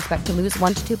user can expect to lose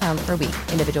 1 to 2 pounds per week.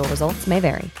 Individual results may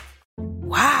vary.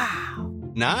 Wow.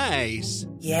 Nice.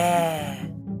 Yeah.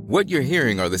 What you're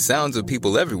hearing are the sounds of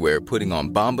people everywhere putting on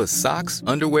Bombas socks,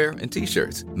 underwear, and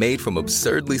T-shirts made from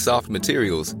absurdly soft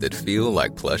materials that feel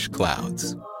like plush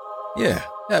clouds. Yeah,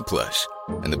 that plush.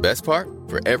 And the best part?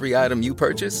 For every item you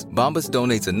purchase, Bombas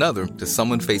donates another to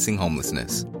someone facing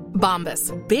homelessness.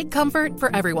 Bombas. Big comfort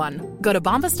for everyone. Go to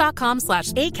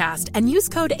bombas.com/ACAST and use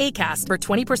code ACAST for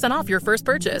 20% off your first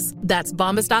purchase. That's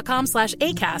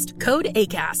bombas.com/ACAST. Code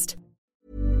ACAST.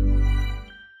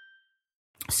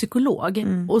 Psykolog.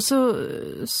 Och så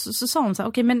sa hon så här,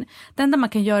 okej, men det enda man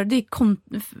kan göra det är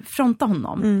fronta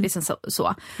honom. Liksom så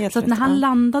att när han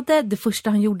landade, det första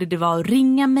han gjorde det var att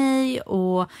ringa mig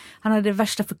och han hade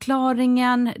värsta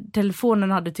förklaringen.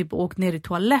 Telefonen hade typ åkt ner i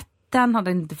toaletten,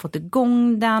 hade inte fått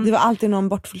igång den. Det var alltid någon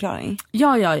bortförklaring.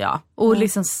 Ja. Och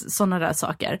liksom sådana där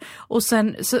saker.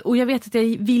 Och jag vet att jag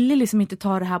ville liksom inte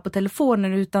ta det här på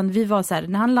telefonen, utan vi var så här,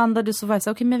 när han landade så var jag så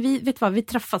här, okej, men vi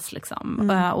träffas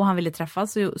liksom. Och han ville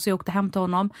träffas, så jag åkte hem till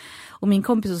honom. Och min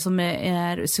kompis som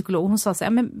är psykolog, hon sa så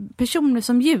här, men personer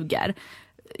som ljuger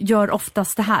gör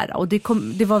oftast det här. Och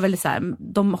det var väldigt så här,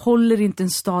 de håller inte en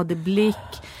stadig blick.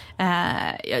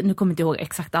 Nu kommer jag inte ihåg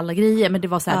exakt alla grejer, men det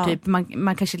var så här typ,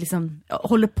 man kanske liksom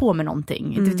håller på med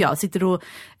någonting, inte vet jag, sitter och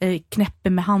knäpper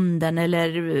med handen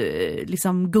eller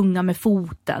liksom gungar med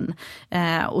foten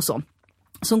och så.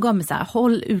 Så hon gav mig så här,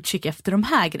 håll utkik efter de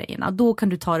här grejerna, då kan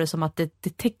du ta det som att det är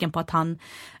tecken på att han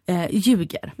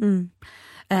ljuger.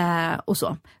 Och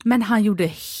så. Men han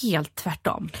gjorde helt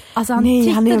tvärtom. Alltså han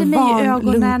tittade mig i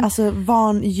ögonen. Alltså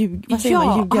van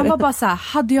ljugare. Han var bara så här,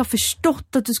 hade jag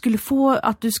förstått att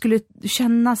du skulle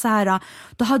känna så här,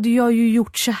 då hade jag ju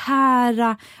gjort så här.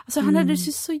 Alltså han hade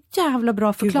så jävla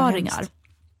bra förklaringar.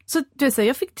 Så du vet,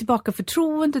 jag fick tillbaka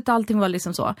förtroendet, allting var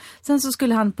liksom så. Sen så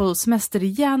skulle han på semester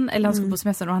igen, eller han skulle på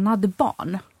semester och han hade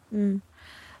barn.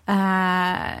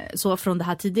 Så från det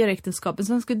här tidigare äktenskapet.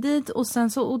 Så han skulle dit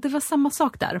och det var samma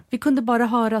sak där. Vi kunde bara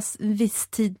höras en viss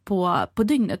tid på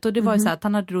dygnet. Och det var ju så här att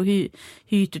han hade då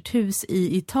hyrt ett hus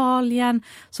i Italien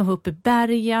som var uppe i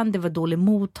bergen. Det var dålig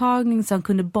mottagning så han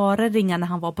kunde bara ringa när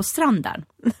han var på stranden.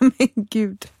 Men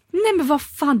gud. Nej men vad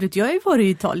fan vet jag har ju varit i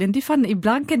Italien. Det är fan,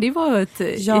 ibland kan det vara ett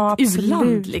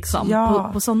u-land liksom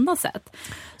på sådana sätt.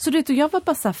 Så det jag var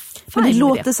bara så här, men det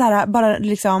låter så här bara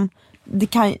liksom det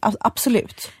kan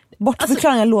absolut.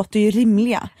 Bortförklaringar låter ju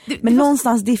rimliga. Men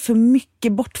någonstans det är för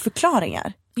mycket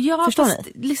bortförklaringar. Ja, förstår fast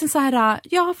ni? Liksom så här,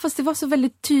 ja, fast det var så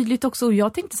väldigt tydligt också. Och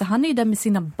jag tänkte så han är ju där med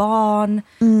sina barn.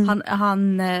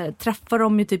 Han träffar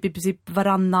dem ju typ i princip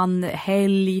varannan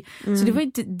helg. Så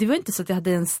det var inte så att jag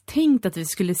hade ens tänkt att vi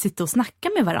skulle sitta och snacka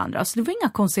med varandra. Så det var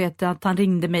inga konstigheter att han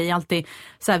ringde mig alltid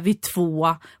så här vid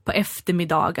 2 på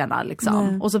eftermiddagarna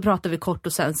liksom. Och så pratade vi kort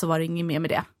och sen så var det inget mer med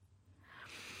det.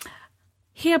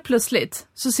 Helt plötsligt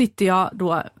så sitter jag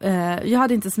då, jag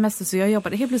hade inte semester så jag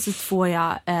jobbade, helt plötsligt får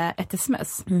jag ett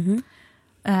sms.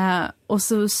 Och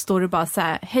så står det bara så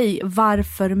här: hej,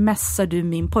 varför messar du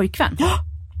min pojkvän?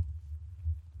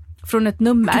 Från ett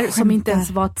nummer som inte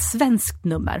ens var ett svenskt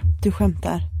nummer. Du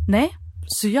skämtar? Nej,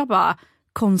 så jag bara,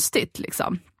 konstigt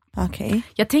liksom. Okej.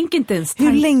 Jag tänker inte ens...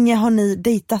 Hur länge har ni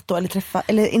dejtat då eller träffat,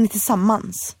 eller är ni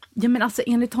tillsammans? Ja men alltså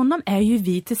enligt honom är ju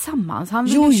vi tillsammans. Han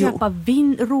ville köpa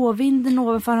råvinden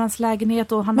ovanför hans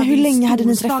lägenhet och han men hade hur länge hade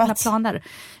ni träffats? Planer.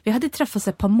 Vi hade träffats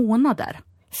ett par månader.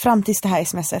 Fram tills det här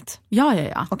smset?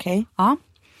 Ja. Okej. Ja.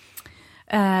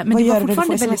 Men det var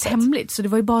fortfarande väldigt hemligt. Så det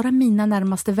var ju bara mina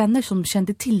närmaste vänner som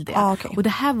kände till det. Okay. Och det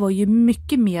här var ju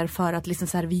mycket mer för att liksom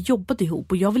så här, vi jobbade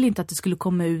ihop. Och jag ville inte att det skulle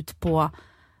komma ut på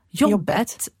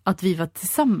jobbet att vi var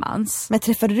tillsammans. Men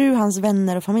träffade du hans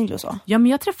vänner och familj och så? Ja,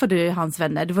 men jag träffade hans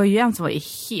vänner. Det var ju en som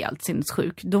var helt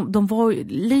sinnessjuk. De var ju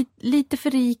lite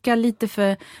för rika, lite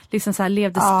för liksom så här,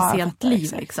 levde speciellt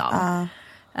liv exakt.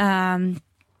 Liksom.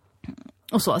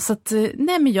 Och så att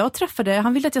nej men jag träffade,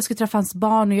 han ville att jag skulle träffa hans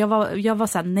barn och jag var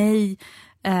så här, nej.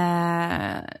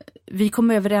 Vi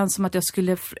kom överens om att jag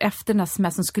skulle efter den här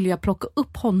semestern skulle jag plocka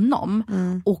upp honom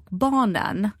och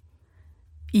barnen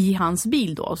i hans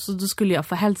bil då. Så då skulle jag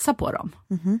få hälsa på dem.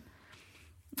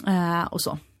 Och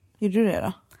så. Gjorde du det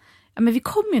då? Ja, men vi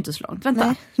kom ju inte så långt. Vänta.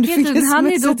 Han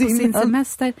är då på sin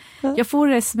semester. Jag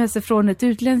får sms från ett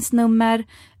utländskt nummer.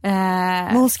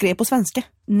 Men hon skrev på svenska?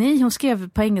 Nej, hon skrev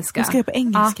på engelska. Hon skrev på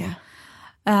engelska?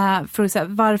 Frågade så här,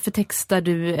 varför textar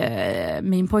du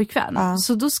min pojkvän?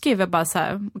 Så då skrev jag bara så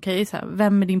här, okej,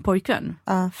 vem är din pojkvän?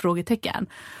 Frågetecken.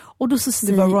 Och då så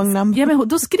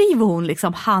då skriver hon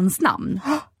liksom hans namn.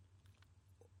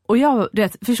 Och jag,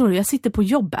 förstår du, jag sitter på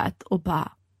jobbet och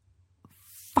bara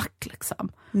fuck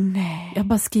liksom. Nej. Jag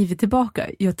bara skriver tillbaka,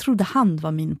 jag trodde han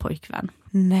var min pojkvän.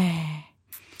 Nej.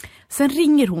 Sen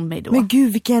ringer hon mig då. Men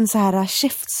gud, vilken så här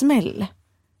käftsmäll.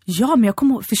 Ja, men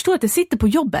jag förstår att jag sitter på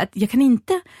jobbet. Jag kan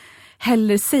inte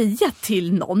heller säga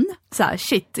till någon så här,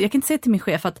 shit, jag kan inte säga till min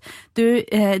chef att du,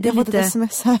 det är jag har fått ett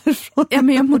sms härifrån. Ja,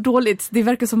 men jag mår dåligt. Det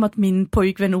verkar som att min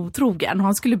pojkvän är otrogen. Och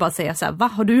han skulle bara säga så här, va,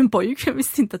 har du en pojkvän? Jag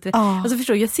visste inte att det... Alltså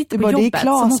förstår jag sitter på jobbet. Det är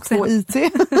Klas också... på IT.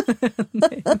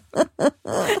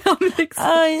 Ja, men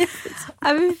exakt.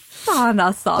 Men fan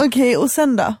alltså. Okej, och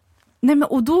sen då? Nej, men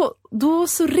och då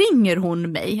så ringer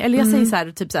hon mig. Eller jag säger så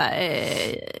här, typ så här...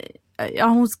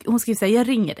 Ja, hon skriver så här, jag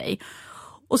ringer dig.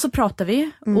 Och så pratar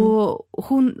vi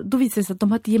och då visar det sig att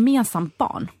de har ett gemensamt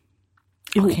barn.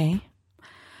 Okej.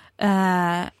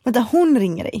 Vänta, hon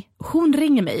ringer dig? Hon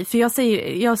ringer mig, för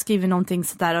jag skriver någonting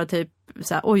sådär och typ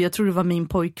såhär, oj, jag tror det var min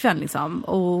pojkvän liksom.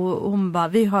 Och hon bara,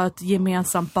 vi har ett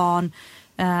gemensamt barn,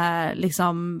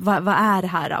 liksom, vad är det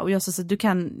här? Och jag sa,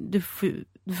 du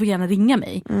får gärna ringa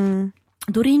mig.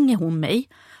 Då ringer hon mig,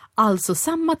 alltså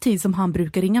samma tid som han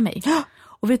brukar ringa mig.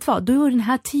 Och vet vad, då är den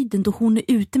här tiden då hon är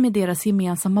ute med deras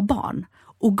gemensamma barn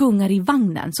och gungar i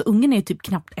vagnen, så ungen är typ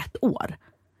knappt 1 år.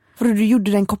 För du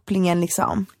gjorde den kopplingen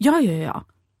liksom? Ja.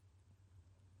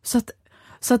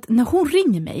 Så att när hon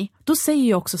ringer mig, då säger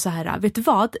jag också så här, vet du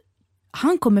vad?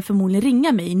 Han kommer förmodligen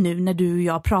ringa mig nu när du och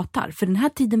jag pratar, för den här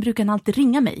tiden brukar han alltid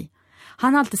ringa mig.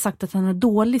 Han har alltid sagt att han har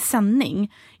dålig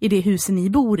sändning i det huset ni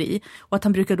bor i. Och att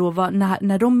han brukar då vara,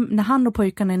 när han och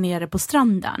pojkarna är nere på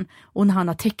stranden och när han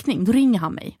har täckning, då ringer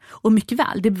han mig. Och mycket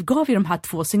väl, det gav ju de här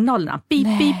 2 signalerna.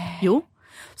 Beep, beep. Jo.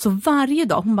 Så varje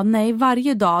dag, hon bara nej,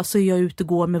 varje dag så är jag ute och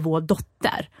går med vår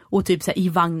dotter. Och typ så här, i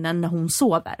vagnen när hon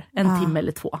sover, en timme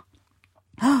eller 2.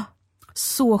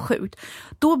 Så sjukt.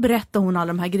 Då berättar hon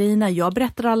alla de här grejerna. Jag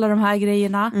berättar alla de här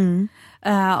grejerna.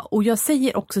 Och jag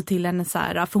säger också till henne så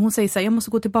här, för hon säger så här, jag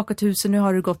måste gå tillbaka till huset, nu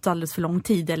har det gått alldeles för lång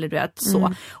tid eller du vet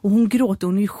så. Och hon gråter,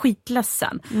 hon är ju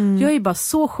skitledsen. Jag är bara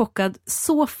så chockad,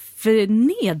 så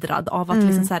förnedrad av att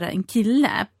liksom så här, en kille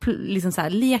liksom så här,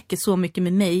 leker så mycket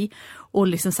med mig och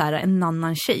liksom så här, en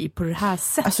annan tjej på det här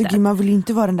sättet. Alltså gud, man vill ju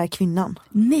inte vara den där kvinnan.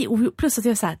 Nej, och plus att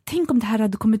jag så här, tänk om det här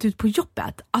hade kommit ut på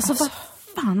jobbet. Alltså vad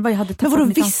fan vad jag hade tappat. Men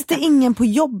vadå, visste ingen på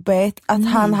jobbet att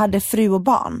han hade fru och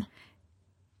barn?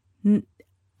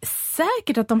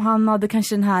 Säkert att om han hade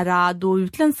kanske den här då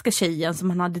utländska tjejen som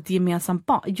han hade ett gemensamt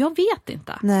barn. Jag vet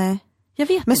inte. Nej. Jag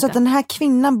vet Men inte. så att den här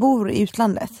kvinnan bor i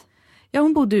utlandet? Ja,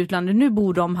 hon bodde i utlandet. Nu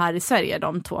bor de här i Sverige,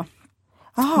 de två.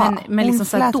 Aha, men liksom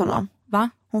så här då. honom. Va?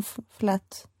 Hon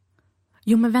flät.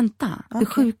 Jo, men vänta. Okay. Det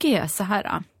sjuka är så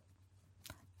här.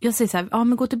 Jag säger så här, ja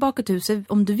men gå tillbaka till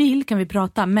huset. Om du vill kan vi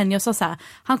prata. Men jag sa så här,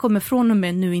 han kommer från och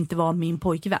med nu inte vara min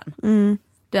pojkvän.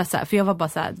 Det är så här, för jag var bara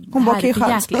så här, hon det här är för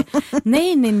jäkligt.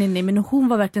 Nej, men hon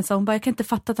var verkligen så, hon bara, jag kan inte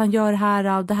fatta att han gör det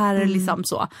här och det här är liksom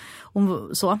så.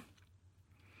 Så.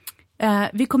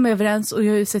 Vi kom överens och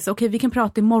jag säger så, okej, vi kan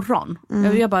prata imorgon.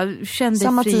 Jag bara, känn dig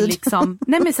samma fri tid. liksom.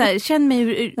 Nej men så här, känn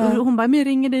mig, och hon bara, men jag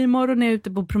ringer dig imorgon när jag är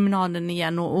ute på promenaden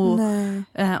igen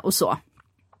och så.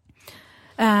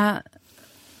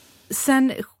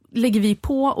 Sen lägger vi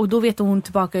på och då vet hon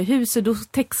tillbaka i huset. Då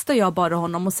textar jag bara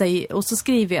honom och så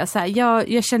skriver jag så här,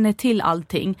 jag känner till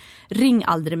allting, ring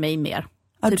aldrig mig mer.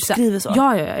 Ja, typ du skriver så?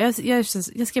 Ja, jag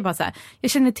skriver bara så här,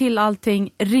 jag känner till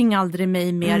allting, ring aldrig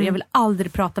mig mer, jag vill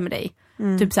aldrig prata med dig.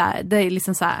 Typ så här, det är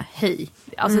liksom så här, hej.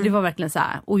 Alltså det var verkligen så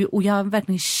här, och jag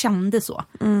verkligen kände så.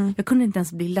 Jag kunde inte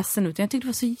ens bli ledsen utan jag tyckte det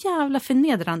var så jävla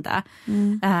förnedrande.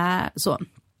 Så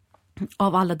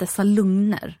av alla dessa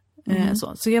lugner.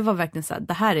 Så jag var verkligen så här,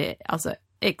 det här är alltså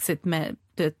exit med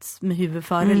huvud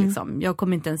före liksom. Jag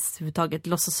kommer inte ens överhuvudtaget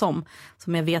låtsas som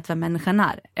jag vet vem människan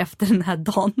är efter den här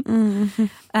dagen.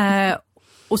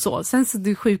 Och så. Sen så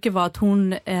det sjuka var att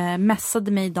hon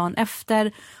messade mig dagen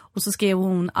efter och så skrev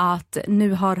hon att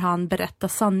nu har han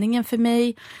berättat sanningen för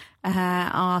mig,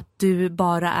 att du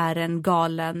bara är en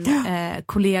galen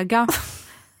kollega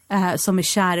som är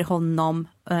kär i honom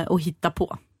och hittar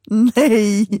på.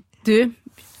 Nej! Du,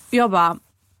 jag bara...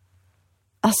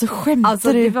 Alltså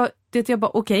skämtar du? Jag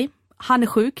bara, okej, han är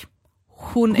sjuk.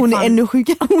 Hon är ännu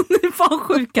sjukare. Hon är fan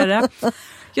sjukare.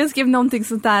 Jag skrev någonting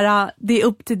sånt där, det är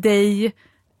upp till dig.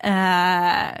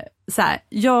 Så här,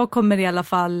 jag kommer i alla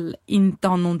fall inte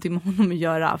ha någonting med honom att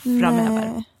göra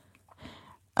framöver. Nej.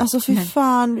 Alltså för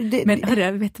fan. Men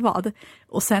hörru, vet du vad?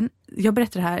 Och sen, jag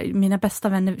berättade det här, mina bästa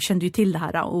vänner kände ju till det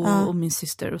här och min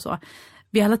syster och så.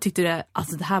 Vi alla tyckte det,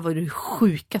 alltså det här var det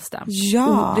sjukaste.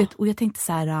 Ja. Och jag tänkte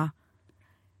så här,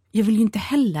 jag vill ju inte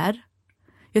heller.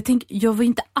 Jag var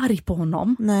inte arg på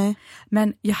honom. Nej.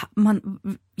 Men jag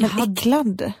hade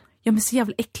äcklad. Ja, men så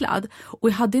jävla äcklad. Och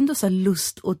jag hade ändå så här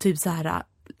lust att typ så här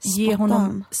ge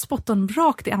honom spottan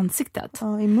rakt i ansiktet.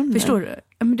 Ja, i munnen. Förstår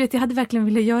du? Men jag hade verkligen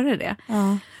velat göra det.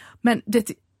 Ja. Men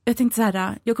jag tänkte så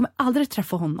här, jag kommer aldrig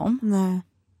träffa honom. Nej.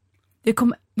 Jag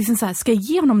kommer liksom så här, ska jag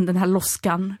ge honom den här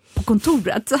loskan på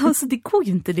kontoret? Alltså det går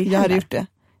ju inte det heller. Jag hade gjort det.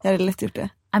 Jag hade lätt gjort det.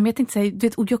 Men jag tänkte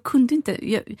säga, och jag kunde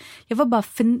inte, jag var bara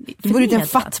Du borde inte en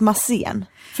Fatma-scen.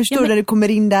 Förstår du när du kommer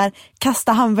in där,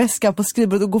 kasta handväska på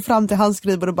skrivbordet och går fram till hans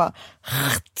skrivbord och bara...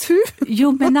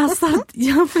 Jo men alltså,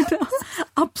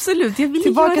 absolut, jag ville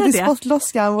tillbaka göra till det.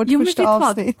 Spottloskan, vårt första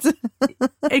avsnitt.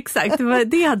 Exakt,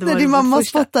 det hade varit när din mamma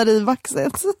spottar i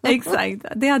vaxet. Exakt,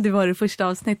 det hade varit första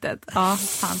avsnittet. Ja,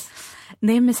 fan.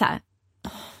 Nej men så här.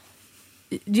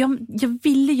 Jag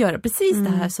ville göra precis det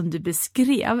här som du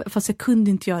beskrev, fast jag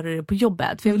kunde inte göra det på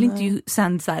jobbet. För jag vill inte ju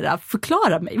sen så här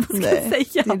förklara mig. Vad ska jag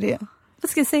säga? Det är det. Vad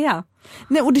ska jag säga?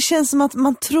 Nej, och det känns som att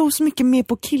man tror så mycket mer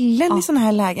på killen i såna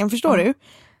här lägen, förstår du?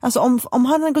 Alltså om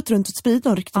han har gått runt och spridit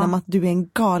de rykten om att du är en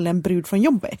galen brud från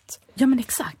jobbet. Ja men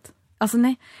exakt. Alltså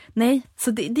nej.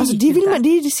 Så det alltså, det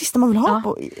är det sista man vill ha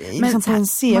på, liksom på en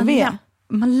CV.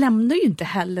 Man lämnar ju inte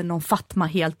heller någon Fatma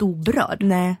helt oberörd.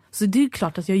 Nej. Så det är ju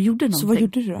klart att jag gjorde någonting. Så vad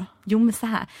gjorde du då? Jo men så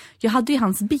här. Jag hade ju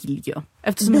hans bil ju.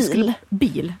 Eftersom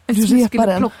bil? Eftersom jag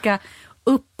skulle plocka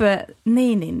upp...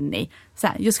 Nej. Så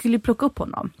här, jag skulle plocka upp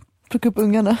honom. Plocka upp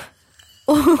ungarna?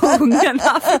 Och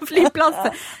ungarna från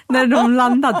flygplatsen. När de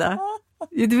landade.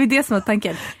 Det var det som var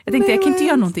tanken. Jag tänkte, jag kan inte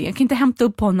göra någonting. Jag kan inte hämta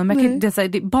upp honom. Jag kan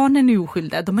inte, barnen är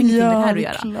oskyldiga. De har ingenting med det här att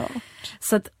göra. Klart.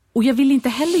 Så att, och jag vill inte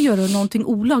heller göra någonting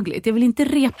olagligt. Jag vill inte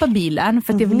repa bilen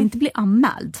för att jag vill inte bli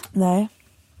anmäld.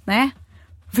 Nej.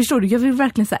 Förstår du? Jag vill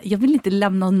verkligen säga, jag vill inte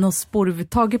lämna någon spår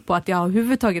överhuvudtaget på att jag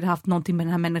överhuvudtaget haft någonting med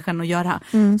den här människan att göra.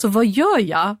 Så vad gör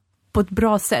jag? på ett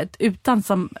bra sätt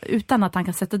utan att han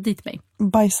kan sätta dit mig.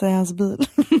 Bajsa i hans bil.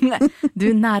 Du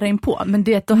är nära inpå, men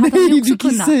det,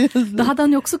 då hade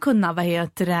han ju också kunnat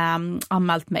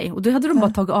anmält mig, och då hade de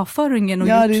bara tagit avföringen och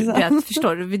gjort det,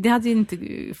 förstår du? Det hade ju inte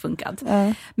funkat.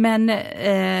 Men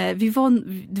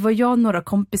det var jag och några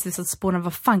kompisar som spårade,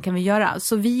 vad fan kan vi göra?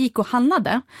 Så vi gick och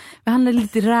handlade. Vi handlade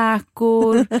lite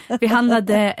räkor, vi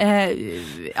handlade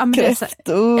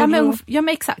kräftor. Ja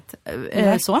men exakt.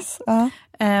 Så.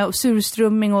 Och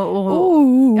surströmming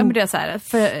och ja men det är så här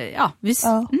visst.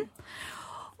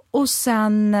 Och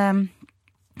sen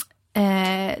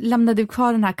lämnade vi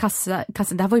kvar den här kassen.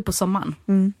 Det här var ju på sommaren.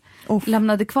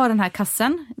 Lämnade kvar den här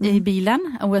kassen i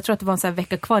bilen, och jag tror att det var en sån här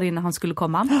vecka kvar innan han skulle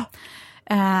komma.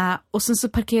 Och sen så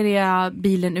parkerade jag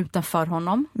bilen utanför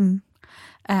honom.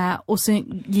 Och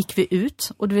sen gick vi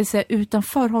ut, och det vill säga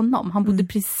utanför honom. Han bodde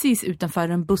precis utanför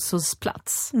en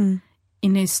busshållplats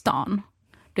inne i stan.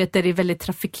 Du vet, där det är väldigt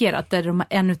trafikerat, där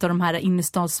en av de här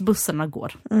innerstadsbussarna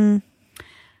går.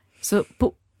 Så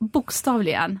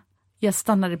bokstavligen, jag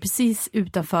stannade precis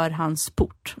utanför hans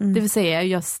port. Det vill säga,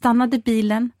 jag stannade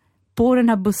bilen på den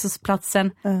här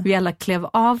busshållplatsen. Vi alla klev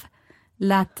av,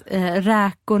 lät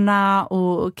räkorna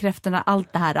och kräftorna,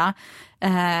 allt det här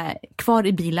kvar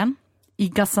i bilen i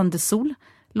gassande sol.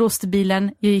 Låste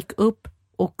bilen, jag gick upp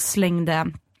och slängde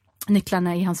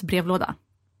nycklarna i hans brevlåda.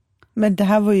 Men det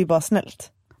här var ju bara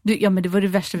snällt. Ja, men det var det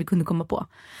värsta vi kunde komma på.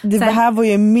 Det här var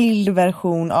ju en mild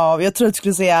version av, jag tror att du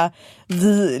skulle säga,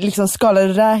 vi liksom skalade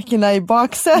räkorna i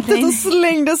baksätet och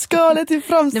slängde skalet i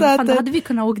framsätet. Nej, men fan, hade vi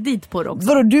kunnat åka dit på det också.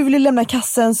 Vadå, du ville lämna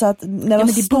kassen så att när de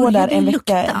står där en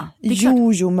vecka.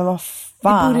 Jo, men vad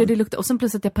fan. Det började lukta, och sen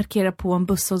plus att jag parkerade på en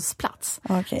busshållplats.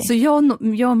 Så jag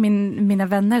och mina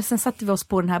vänner, sen satte vi oss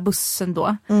på den här bussen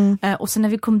då. Och sen när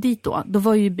vi kom dit då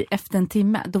var ju efter en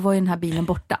timme, då var ju den här bilen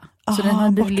borta. Så den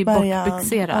hade blivit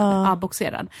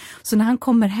bortboxerad. Så när han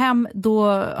kommer hem, då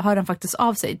hör han faktiskt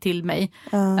av sig till mig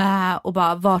och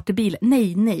bara, vart är bilen?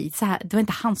 Nej, så här, det var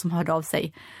inte han som hörde av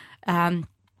sig.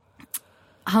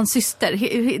 Hans syster,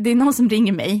 det är någon som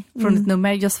ringer mig från ett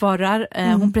nummer, jag svarar,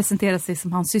 hon presenterar sig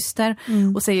som hans syster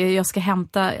och säger jag ska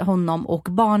hämta honom och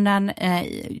barnen,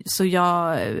 så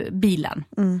bilen.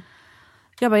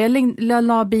 Jag bara, jag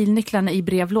la bilnycklarna i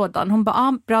brevlådan. Hon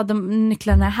bara, bra,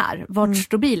 nycklarna är här. Vart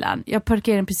står bilen? Jag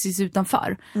parkerar den precis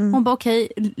utanför. Hon bara,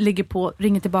 okej, ligger på,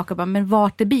 ringer tillbaka och bara, men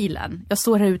vart är bilen? Jag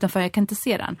står här utanför, jag kan inte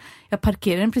se den. Jag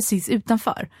parkerar den precis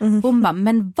utanför. Hon bara,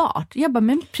 men vart? Jag bara,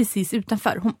 men precis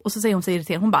utanför. Och så säger hon så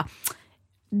irriterad, hon bara,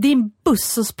 det är en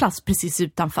busshållplats precis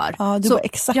utanför. Ja, du så var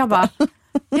exakt. Jag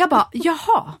bara,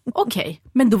 jaha, okej.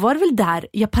 Men då var det väl där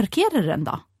jag parkerade den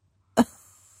då?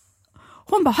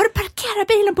 Hon bara, har du parkerat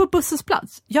bilen på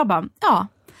busshållplats? Jag bara, ja.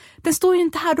 Den står ju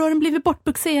inte här, då har den blivit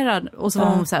bortboxerad. Och så var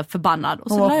hon så här förbannad. Och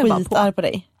så hon var skitarg på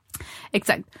dig.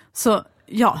 Exakt. Så,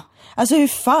 ja. Alltså hur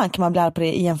fan kan man bli arg på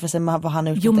det i jämförelse med vad han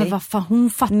har gjort? Jo, men vad fan, hon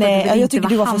fattade väl jag inte tycker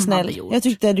vad du var han för snäll. hade gjort. Jag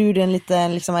tyckte du gjorde en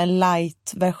liten, liksom en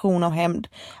light version av hämnd.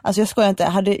 Alltså jag skojar inte.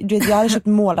 Jag hade köpt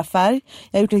målarfärg.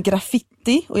 Jag har gjort en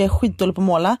graffiti och jag är skitdålig på att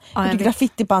måla. Jag gjorde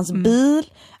graffiti på hans bil.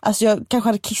 Alltså jag kanske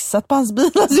hade kissat på hans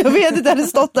bil. Alltså jag vet inte, jag hade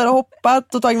stått där och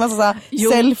hoppat och tagit massa så här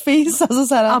selfies. Alltså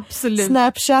så här,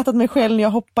 snapchatat mig själv när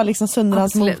jag hoppar liksom sönder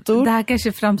hans motor. Det här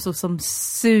kanske framstod som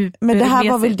super. Men det här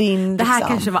var väl din liksom. Det här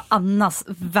kanske var Annas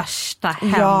värsta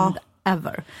hämnd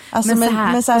ever. Alltså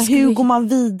men så här, hur går man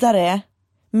vidare?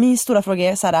 Min stora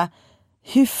fråga är så här,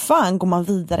 hur fan går man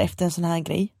vidare efter en sån här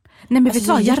grej? Nej, men alltså, vet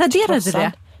du vad, jag raderade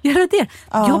det.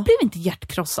 Jag blev inte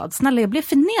hjärtkrossad. Snälla, jag blev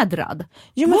förnedrad.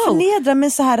 Jo, men förnedrad,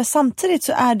 men så här, samtidigt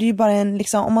så är det ju bara en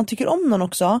liksom, om man tycker om någon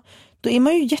också, då är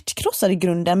man ju hjärtkrossad i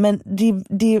grunden, men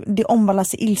det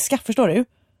omvandlas i ilska, förstår du?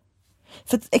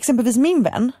 För att, exempelvis min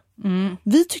vän,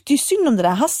 vi tyckte ju synd om det där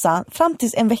Hassan fram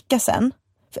tills en vecka sen,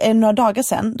 för några dagar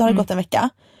sen, då har det gått en vecka,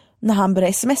 när han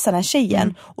började smsa den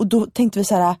tjejen, och då tänkte vi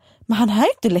så här, men han är ju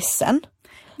inte ledsen.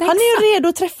 Han är ju redo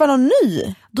att träffa någon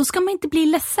ny. Då ska man inte bli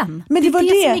ledsen. Men det var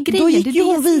det. Då gick ju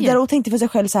hon vidare och tänkte för sig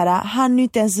själv så här, han är ju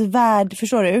inte ens värd,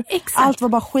 förstår du? Exakt. Allt var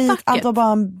bara skit, allt var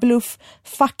bara en bluff.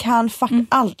 Fuck han, fuck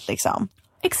allt liksom.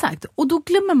 Exakt, och då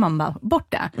glömmer man bara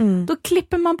bort det. Då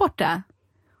klipper man bort det.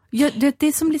 Det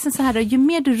är som liksom så här, ju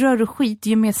mer du rör och skit,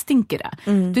 ju mer stinker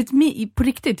det. Du vet, på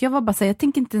riktigt, jag var bara så här, jag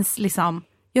tänker inte ens liksom,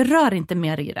 jag rör inte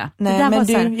mer i det. Nej, det men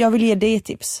du, här, jag vill ge dig ett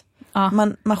tips.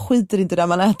 Man skiter inte där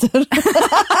man äter.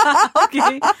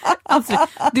 Okej. Absolut.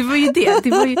 Det var ju det.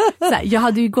 Det var ju, såhär, jag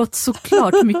hade ju gått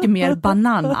såklart mycket mer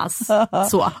bananas.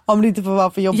 Så. Om det inte får vara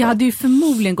på jobbet. Jag hade ju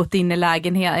förmodligen gått in i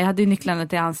lägenhet. Jag hade ju nycklarna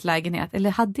till hans lägenhet. Eller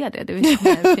hade jag det? Det vet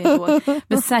jag inte.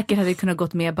 Men säkert hade jag kunnat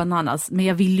gått mer bananas. Men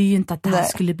jag ville ju inte att det här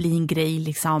skulle bli en grej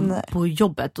liksom, på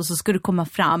jobbet. Och så skulle det komma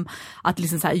fram att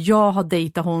liksom, såhär, jag har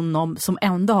dejtat honom som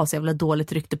ändå har så jävla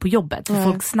dåligt rykte på jobbet. För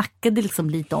folk snackade liksom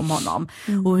lite om honom.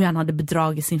 Och hur han hade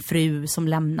bedragit sin fru som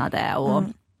lämnade. Och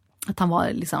att han var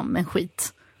liksom en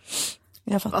skit.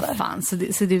 Jag fattar. Vad fan, så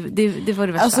det var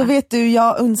det värsta. Alltså vet du,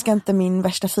 jag önskar inte min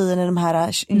värsta fiende de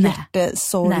här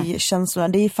hjärtesorgkänslorna.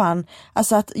 Det är fan,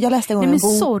 alltså att jag läste en gång en bok.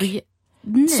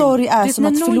 Sorg är som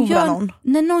att förlora någon.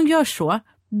 När någon gör så,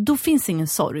 då finns ingen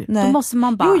sorg. Då måste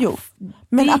man bara... Jo.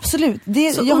 Men absolut,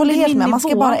 jag håller helt med. Man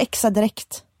ska bara exa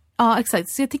direkt. Ja, exakt.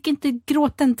 Så jag tycker inte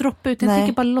gråta en droppe ut. Jag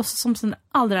tycker bara låtsas som det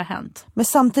aldrig har hänt. Men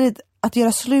samtidigt, att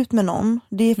göra slut med någon,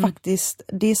 det är faktiskt,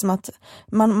 det är som att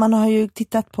man har ju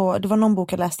tittat på, det var någon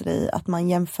bok jag läste det i, att man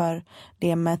jämför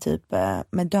det med typ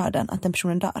med döden, att den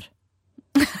personen dör.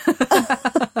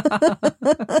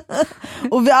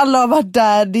 Och vi alla har varit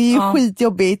där, det är ju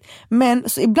skitjobbigt. Men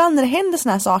så ibland när det händer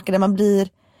såna här saker där man blir,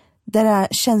 där den här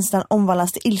känslan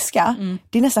omvandlas till ilska,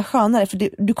 det är nästan skönare, för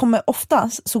du kommer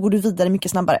oftast så går du vidare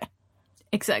mycket snabbare.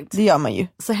 Exakt. Det gör man ju.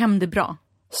 Så hämnd är bra.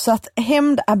 Så att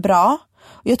hämnd är bra.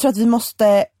 Och jag tror att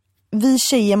vi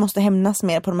tjejer måste hämnas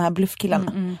mer på de här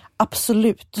bluffkillarna.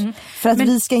 Absolut. För att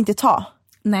vi ska inte ta.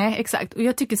 Nej, exakt. Och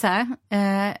jag tycker så här,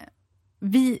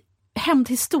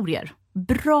 hämndhistorier.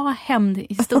 Bra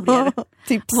hämndhistorier.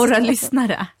 Våra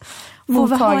lyssnare. Får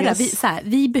vi höra,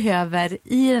 vi behöver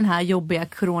i den här jobbiga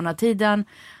coronatiden,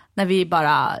 när vi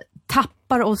bara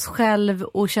tappar oss själv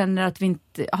och känner att vi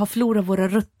inte har förlorat våra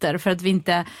rötter för att vi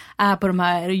inte är på de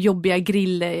här jobbiga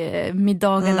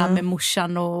grillmiddagarna med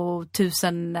morsan och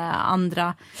 1000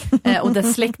 andra och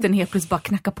där släkten helt plötsligt bara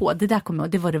knackar på. Det där kommer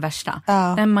det var det värsta.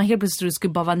 När man helt plötsligt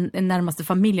skulle bara vara närmaste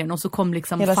familjen och så kom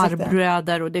liksom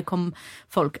farbröder och det kom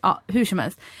folk, hur som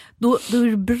helst. Då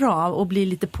är det bra att bli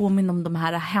lite påminn om de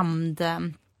här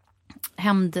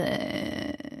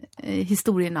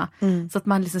hämndhistorierna så att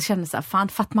man liksom känner så här, fan,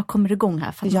 Fatma kommer igång här,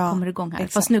 Exakt.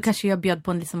 Fast nu kanske jag bjöd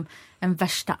på en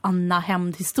värsta Anna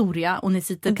hämndhistoria och ni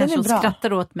sitter kanske och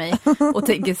skrattar åt mig och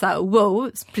tänker så här,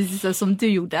 wow, precis som du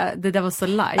gjorde, det där var så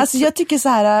light. Alltså jag tycker så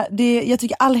här, jag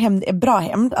tycker all hämnd är bra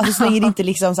hämnd, alltså så länge det inte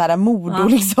liksom så här mord och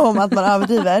liksom att man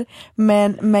överdriver,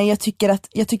 men jag tror att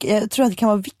det kan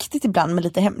vara viktigt ibland med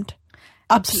lite hämnd.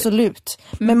 Absolut.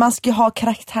 Men man ska ha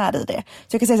karaktär i det.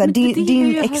 Så jag kan säga så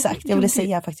här, exakt, jag ville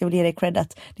säga faktiskt, jag vill ge dig cred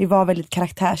att det var väldigt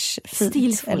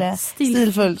karaktärsfint.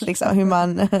 Stilfullt liksom, hur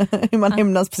man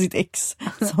hämnas på sitt ex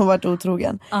som har varit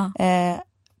otrogen.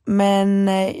 Men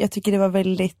jag tycker det var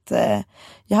väldigt,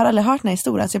 jag har aldrig hört den här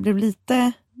historien så jag blev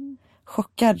lite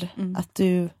chockad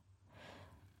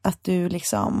att du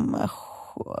liksom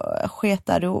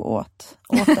sketar du åt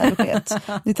där du sket.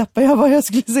 Nu tappar jag vad jag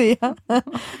skulle säga.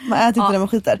 Man äter inte när man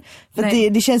skitar.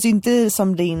 För det känns ju inte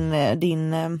som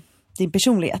din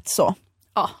personlighet så.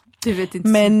 Ja, du vet inte.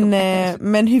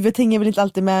 Men huvudet hänger väl inte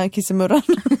alltid med kissemurran.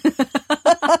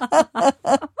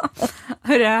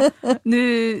 Hörru,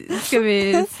 nu ska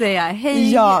vi säga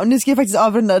hej. Ja, nu ska jag faktiskt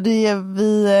avrunda.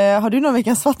 Har du någon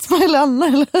veckans Fatma eller Anna?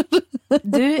 Eller?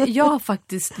 Du, jag har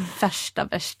faktiskt värsta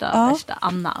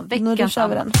Anna. Veckans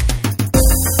Anna. Den.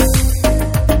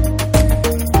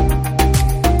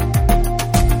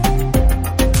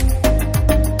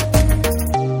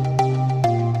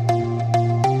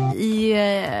 I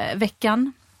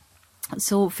veckan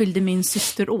så fyllde min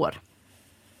syster år.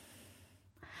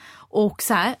 Och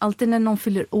så här, alltid när någon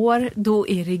fyller år, då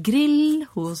är det grill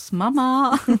hos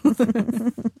mamma.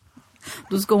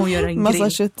 Då ska hon göra en grill. Massa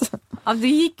kött. Ja, det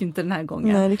gick inte den här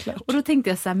gången. Nej, det är klart. Och då tänkte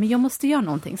jag så här, men jag måste göra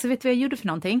någonting. Så vet du vad jag gjorde för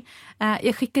någonting?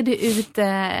 Jag skickade ut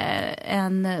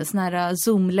en sån här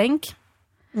Zoom-länk.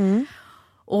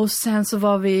 Och sen så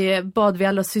bad vi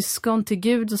alla syskon till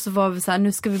Gud och så var vi så här,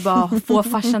 nu ska vi bara få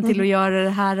farsan till att göra det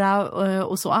här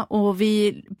och så. Och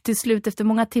vi till slut efter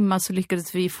många timmar så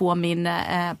lyckades vi få min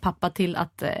pappa till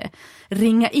att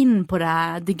ringa in på det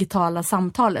här digitala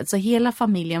samtalet. Så hela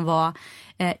familjen var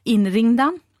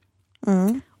inringda.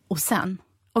 Och sen,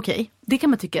 okej, det kan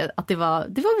man tycka att det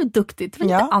var väl duktigt. Det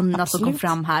var inte Anna som kom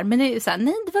fram här. Men det är så här,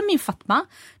 nej, det var min Fatma.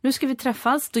 Nu ska vi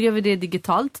träffas, då gör vi det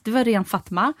digitalt. Det var ren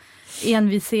Fatma.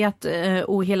 Envishet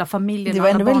och hela familjen. Det var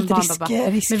ändå väldigt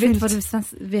riskfyllt. Men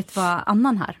vet vad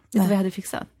annan här? Vet du vad jag hade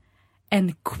fixat?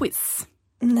 En quiz.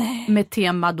 Nej. Med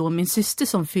tema då min syster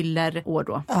som fyller år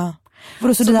då. Ja.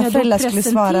 Så dina föräldrar skulle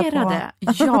svara på.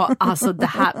 Ja, alltså det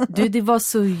här, det var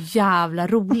så jävla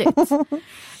roligt.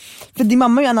 För din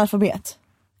mamma är ju analfabet.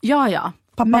 Ja.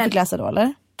 Pappa fick läsa då,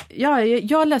 eller?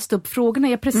 jag läste upp frågorna.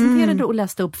 Jag presenterade och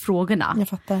läste upp frågorna. Jag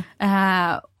fattar.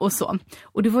 Och så.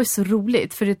 Och det var ju så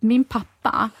roligt för att min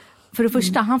pappa, för det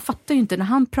första, han fattar ju inte när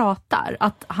han pratar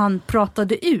att han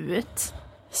pratade ut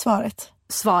svaret.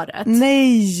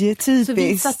 Nej, typiskt. Så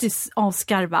vi satt i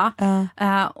avskarva.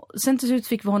 Sen till slut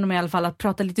fick vi honom i alla fall att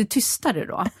prata lite tystare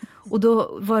då. Och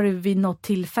då var det vid något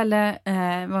tillfälle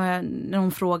var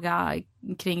någon fråga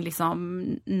kring liksom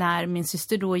när min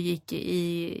syster då gick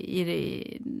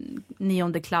i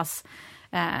 9:e klass,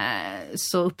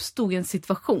 så uppstod en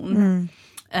situation.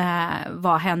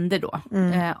 Vad hände då?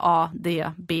 A,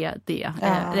 D, B, D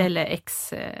eller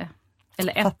X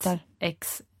eller 1,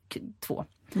 X, 2.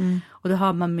 Och då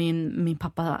hör man min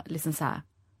pappa liksom så här: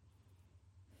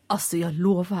 alltså jag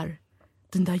lovar,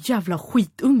 den där jävla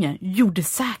skitungen gjorde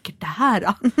säkert det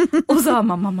här. Och så hör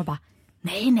mamma bara: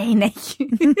 nej.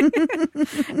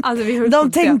 Alltså,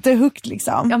 de tänkte högt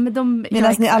liksom. Ja, men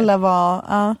medan ni alla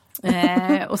var...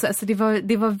 och så det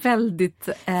var väldigt...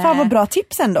 Fan vad bra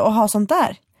tips ändå att ha sånt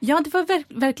där. Ja, det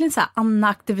var verkligen så här annan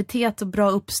aktivitet och bra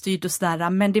uppstyrt och sådär.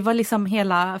 Men det var liksom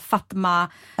hela Fatma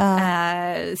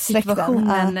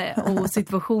situationen och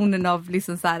situationen av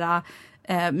liksom så här...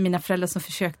 mina föräldrar som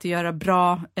försökte göra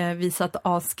bra, visat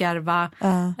asgarva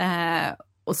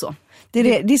och så. Det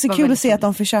är så kul att se att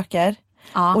de försöker.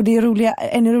 Ja. Och det är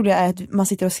ännu roligare är att man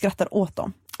sitter och skrattar åt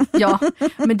dem. Ja,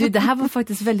 men det här var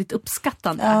faktiskt väldigt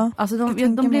uppskattande. Ja, alltså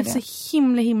de blev så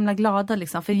himla glada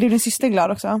liksom. Blev din syster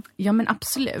glad också? Ja, men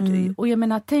absolut. Och jag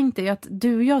menar, tänk dig att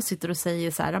du och jag sitter och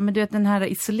säger så här, men du vet, den här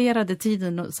isolerade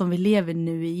tiden som vi lever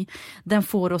nu i, den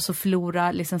får oss att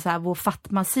förlora liksom så här vår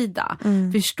Fatma-sida.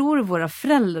 Förstår du våra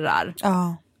föräldrar?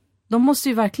 Ja. De måste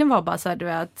ju verkligen vara bara så här, du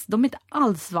vet, de är inte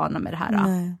alls vana med det här.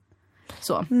 Nej.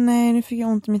 Så. Nej, nu fick jag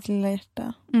ont i mitt lilla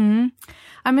hjärta.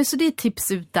 Ja, men så det är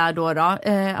tips ut där då.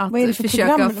 Att vad är det för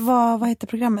program? Vad heter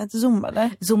programmet? Zoom eller?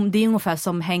 Zoom, det är ungefär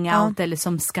som Hangout eller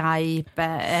som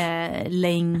Skype,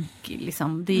 länk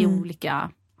liksom. Det är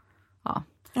olika.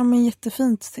 Ja, men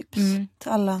jättefint tips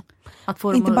till alla. Att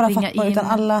få inte dem bara att ringa Fatma, in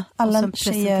utan alla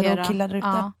tjejer och killar där ute.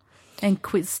 Ja, en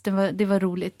quiz, det var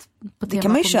roligt. På det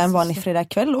kan man ju köra en vanlig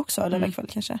fredagkväll också, eller kväll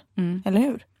kanske. Eller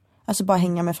hur? Alltså bara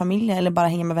hänga med familjen eller bara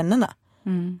hänga med vännerna.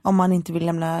 Om man inte vill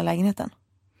lämna lägenheten.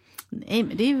 Nej,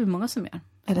 men det är ju många som gör.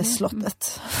 Eller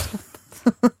slottet.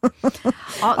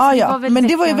 Men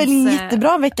det var ju väl en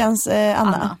jättebra veckans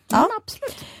Anna. Ja,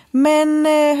 absolut. Men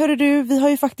hörru du, vi har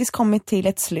ju faktiskt kommit till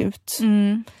ett slut.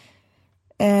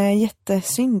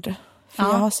 Jättesynd. För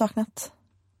jag har saknat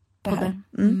det här.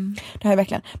 Det har jag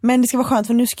verkligen. Men det ska vara skönt,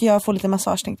 för nu ska jag få lite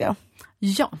massage, tänkte jag.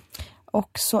 Ja.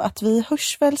 Och så att vi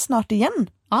hörs väl snart igen.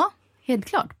 Ja, helt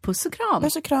klart. Puss och kram.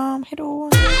 Puss och kram, hejdå.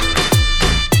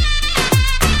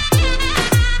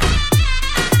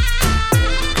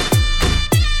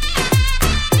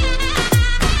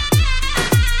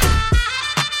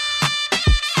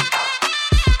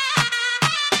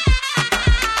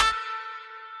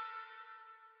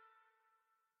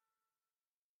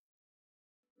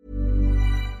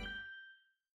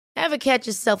 Ever catch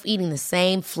yourself eating the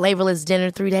same flavorless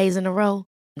dinner 3 days in a row?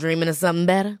 Dreaming of something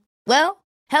better? Well,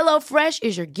 HelloFresh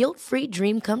is your guilt-free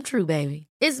dream come true, baby.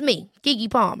 It's me, Keke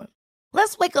Palmer.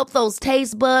 Let's wake up those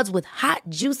taste buds with hot,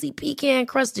 juicy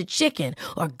pecan-crusted chicken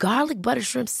or garlic butter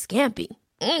shrimp scampi.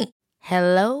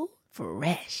 Hello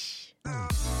Fresh.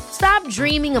 Stop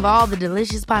dreaming of all the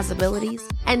delicious possibilities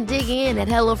and dig in at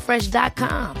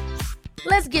HelloFresh.com.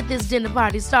 Let's get this dinner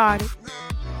party started.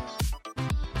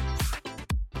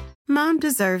 Mom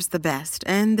deserves the best,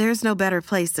 and there's no better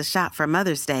place to shop for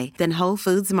Mother's Day than Whole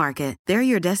Foods Market. They're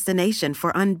your destination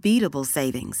for unbeatable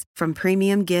savings, from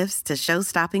premium gifts to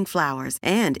show-stopping flowers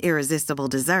and irresistible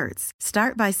desserts.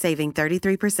 Start by saving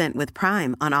 33% with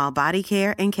Prime on all body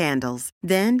care and candles.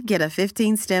 Then get a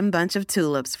 15-stem bunch of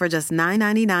tulips for just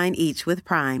 $9.99 each with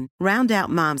Prime. Round out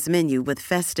Mom's menu with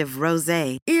festive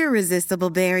rosé, irresistible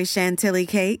berry chantilly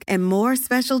cake, and more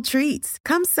special treats.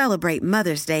 Come celebrate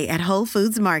Mother's Day at Whole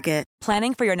Foods Market.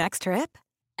 Planning for your next trip?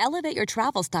 Elevate your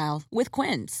travel style with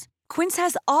Quince. Quince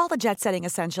has all the jet-setting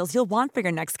essentials you'll want for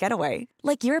your next getaway,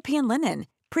 like European linen,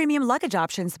 premium luggage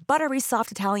options, buttery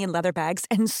soft Italian leather bags,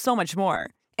 and so much more.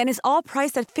 And is all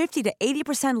priced at 50 to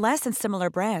 80% less than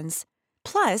similar brands.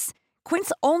 Plus,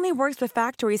 Quince only works with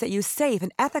factories that use safe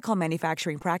and ethical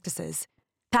manufacturing practices.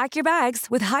 Pack your bags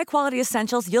with high-quality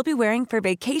essentials you'll be wearing for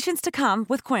vacations to come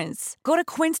with Quince. Go to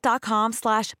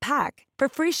quince.com/pack for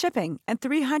free shipping and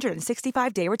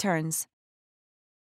 365-day returns.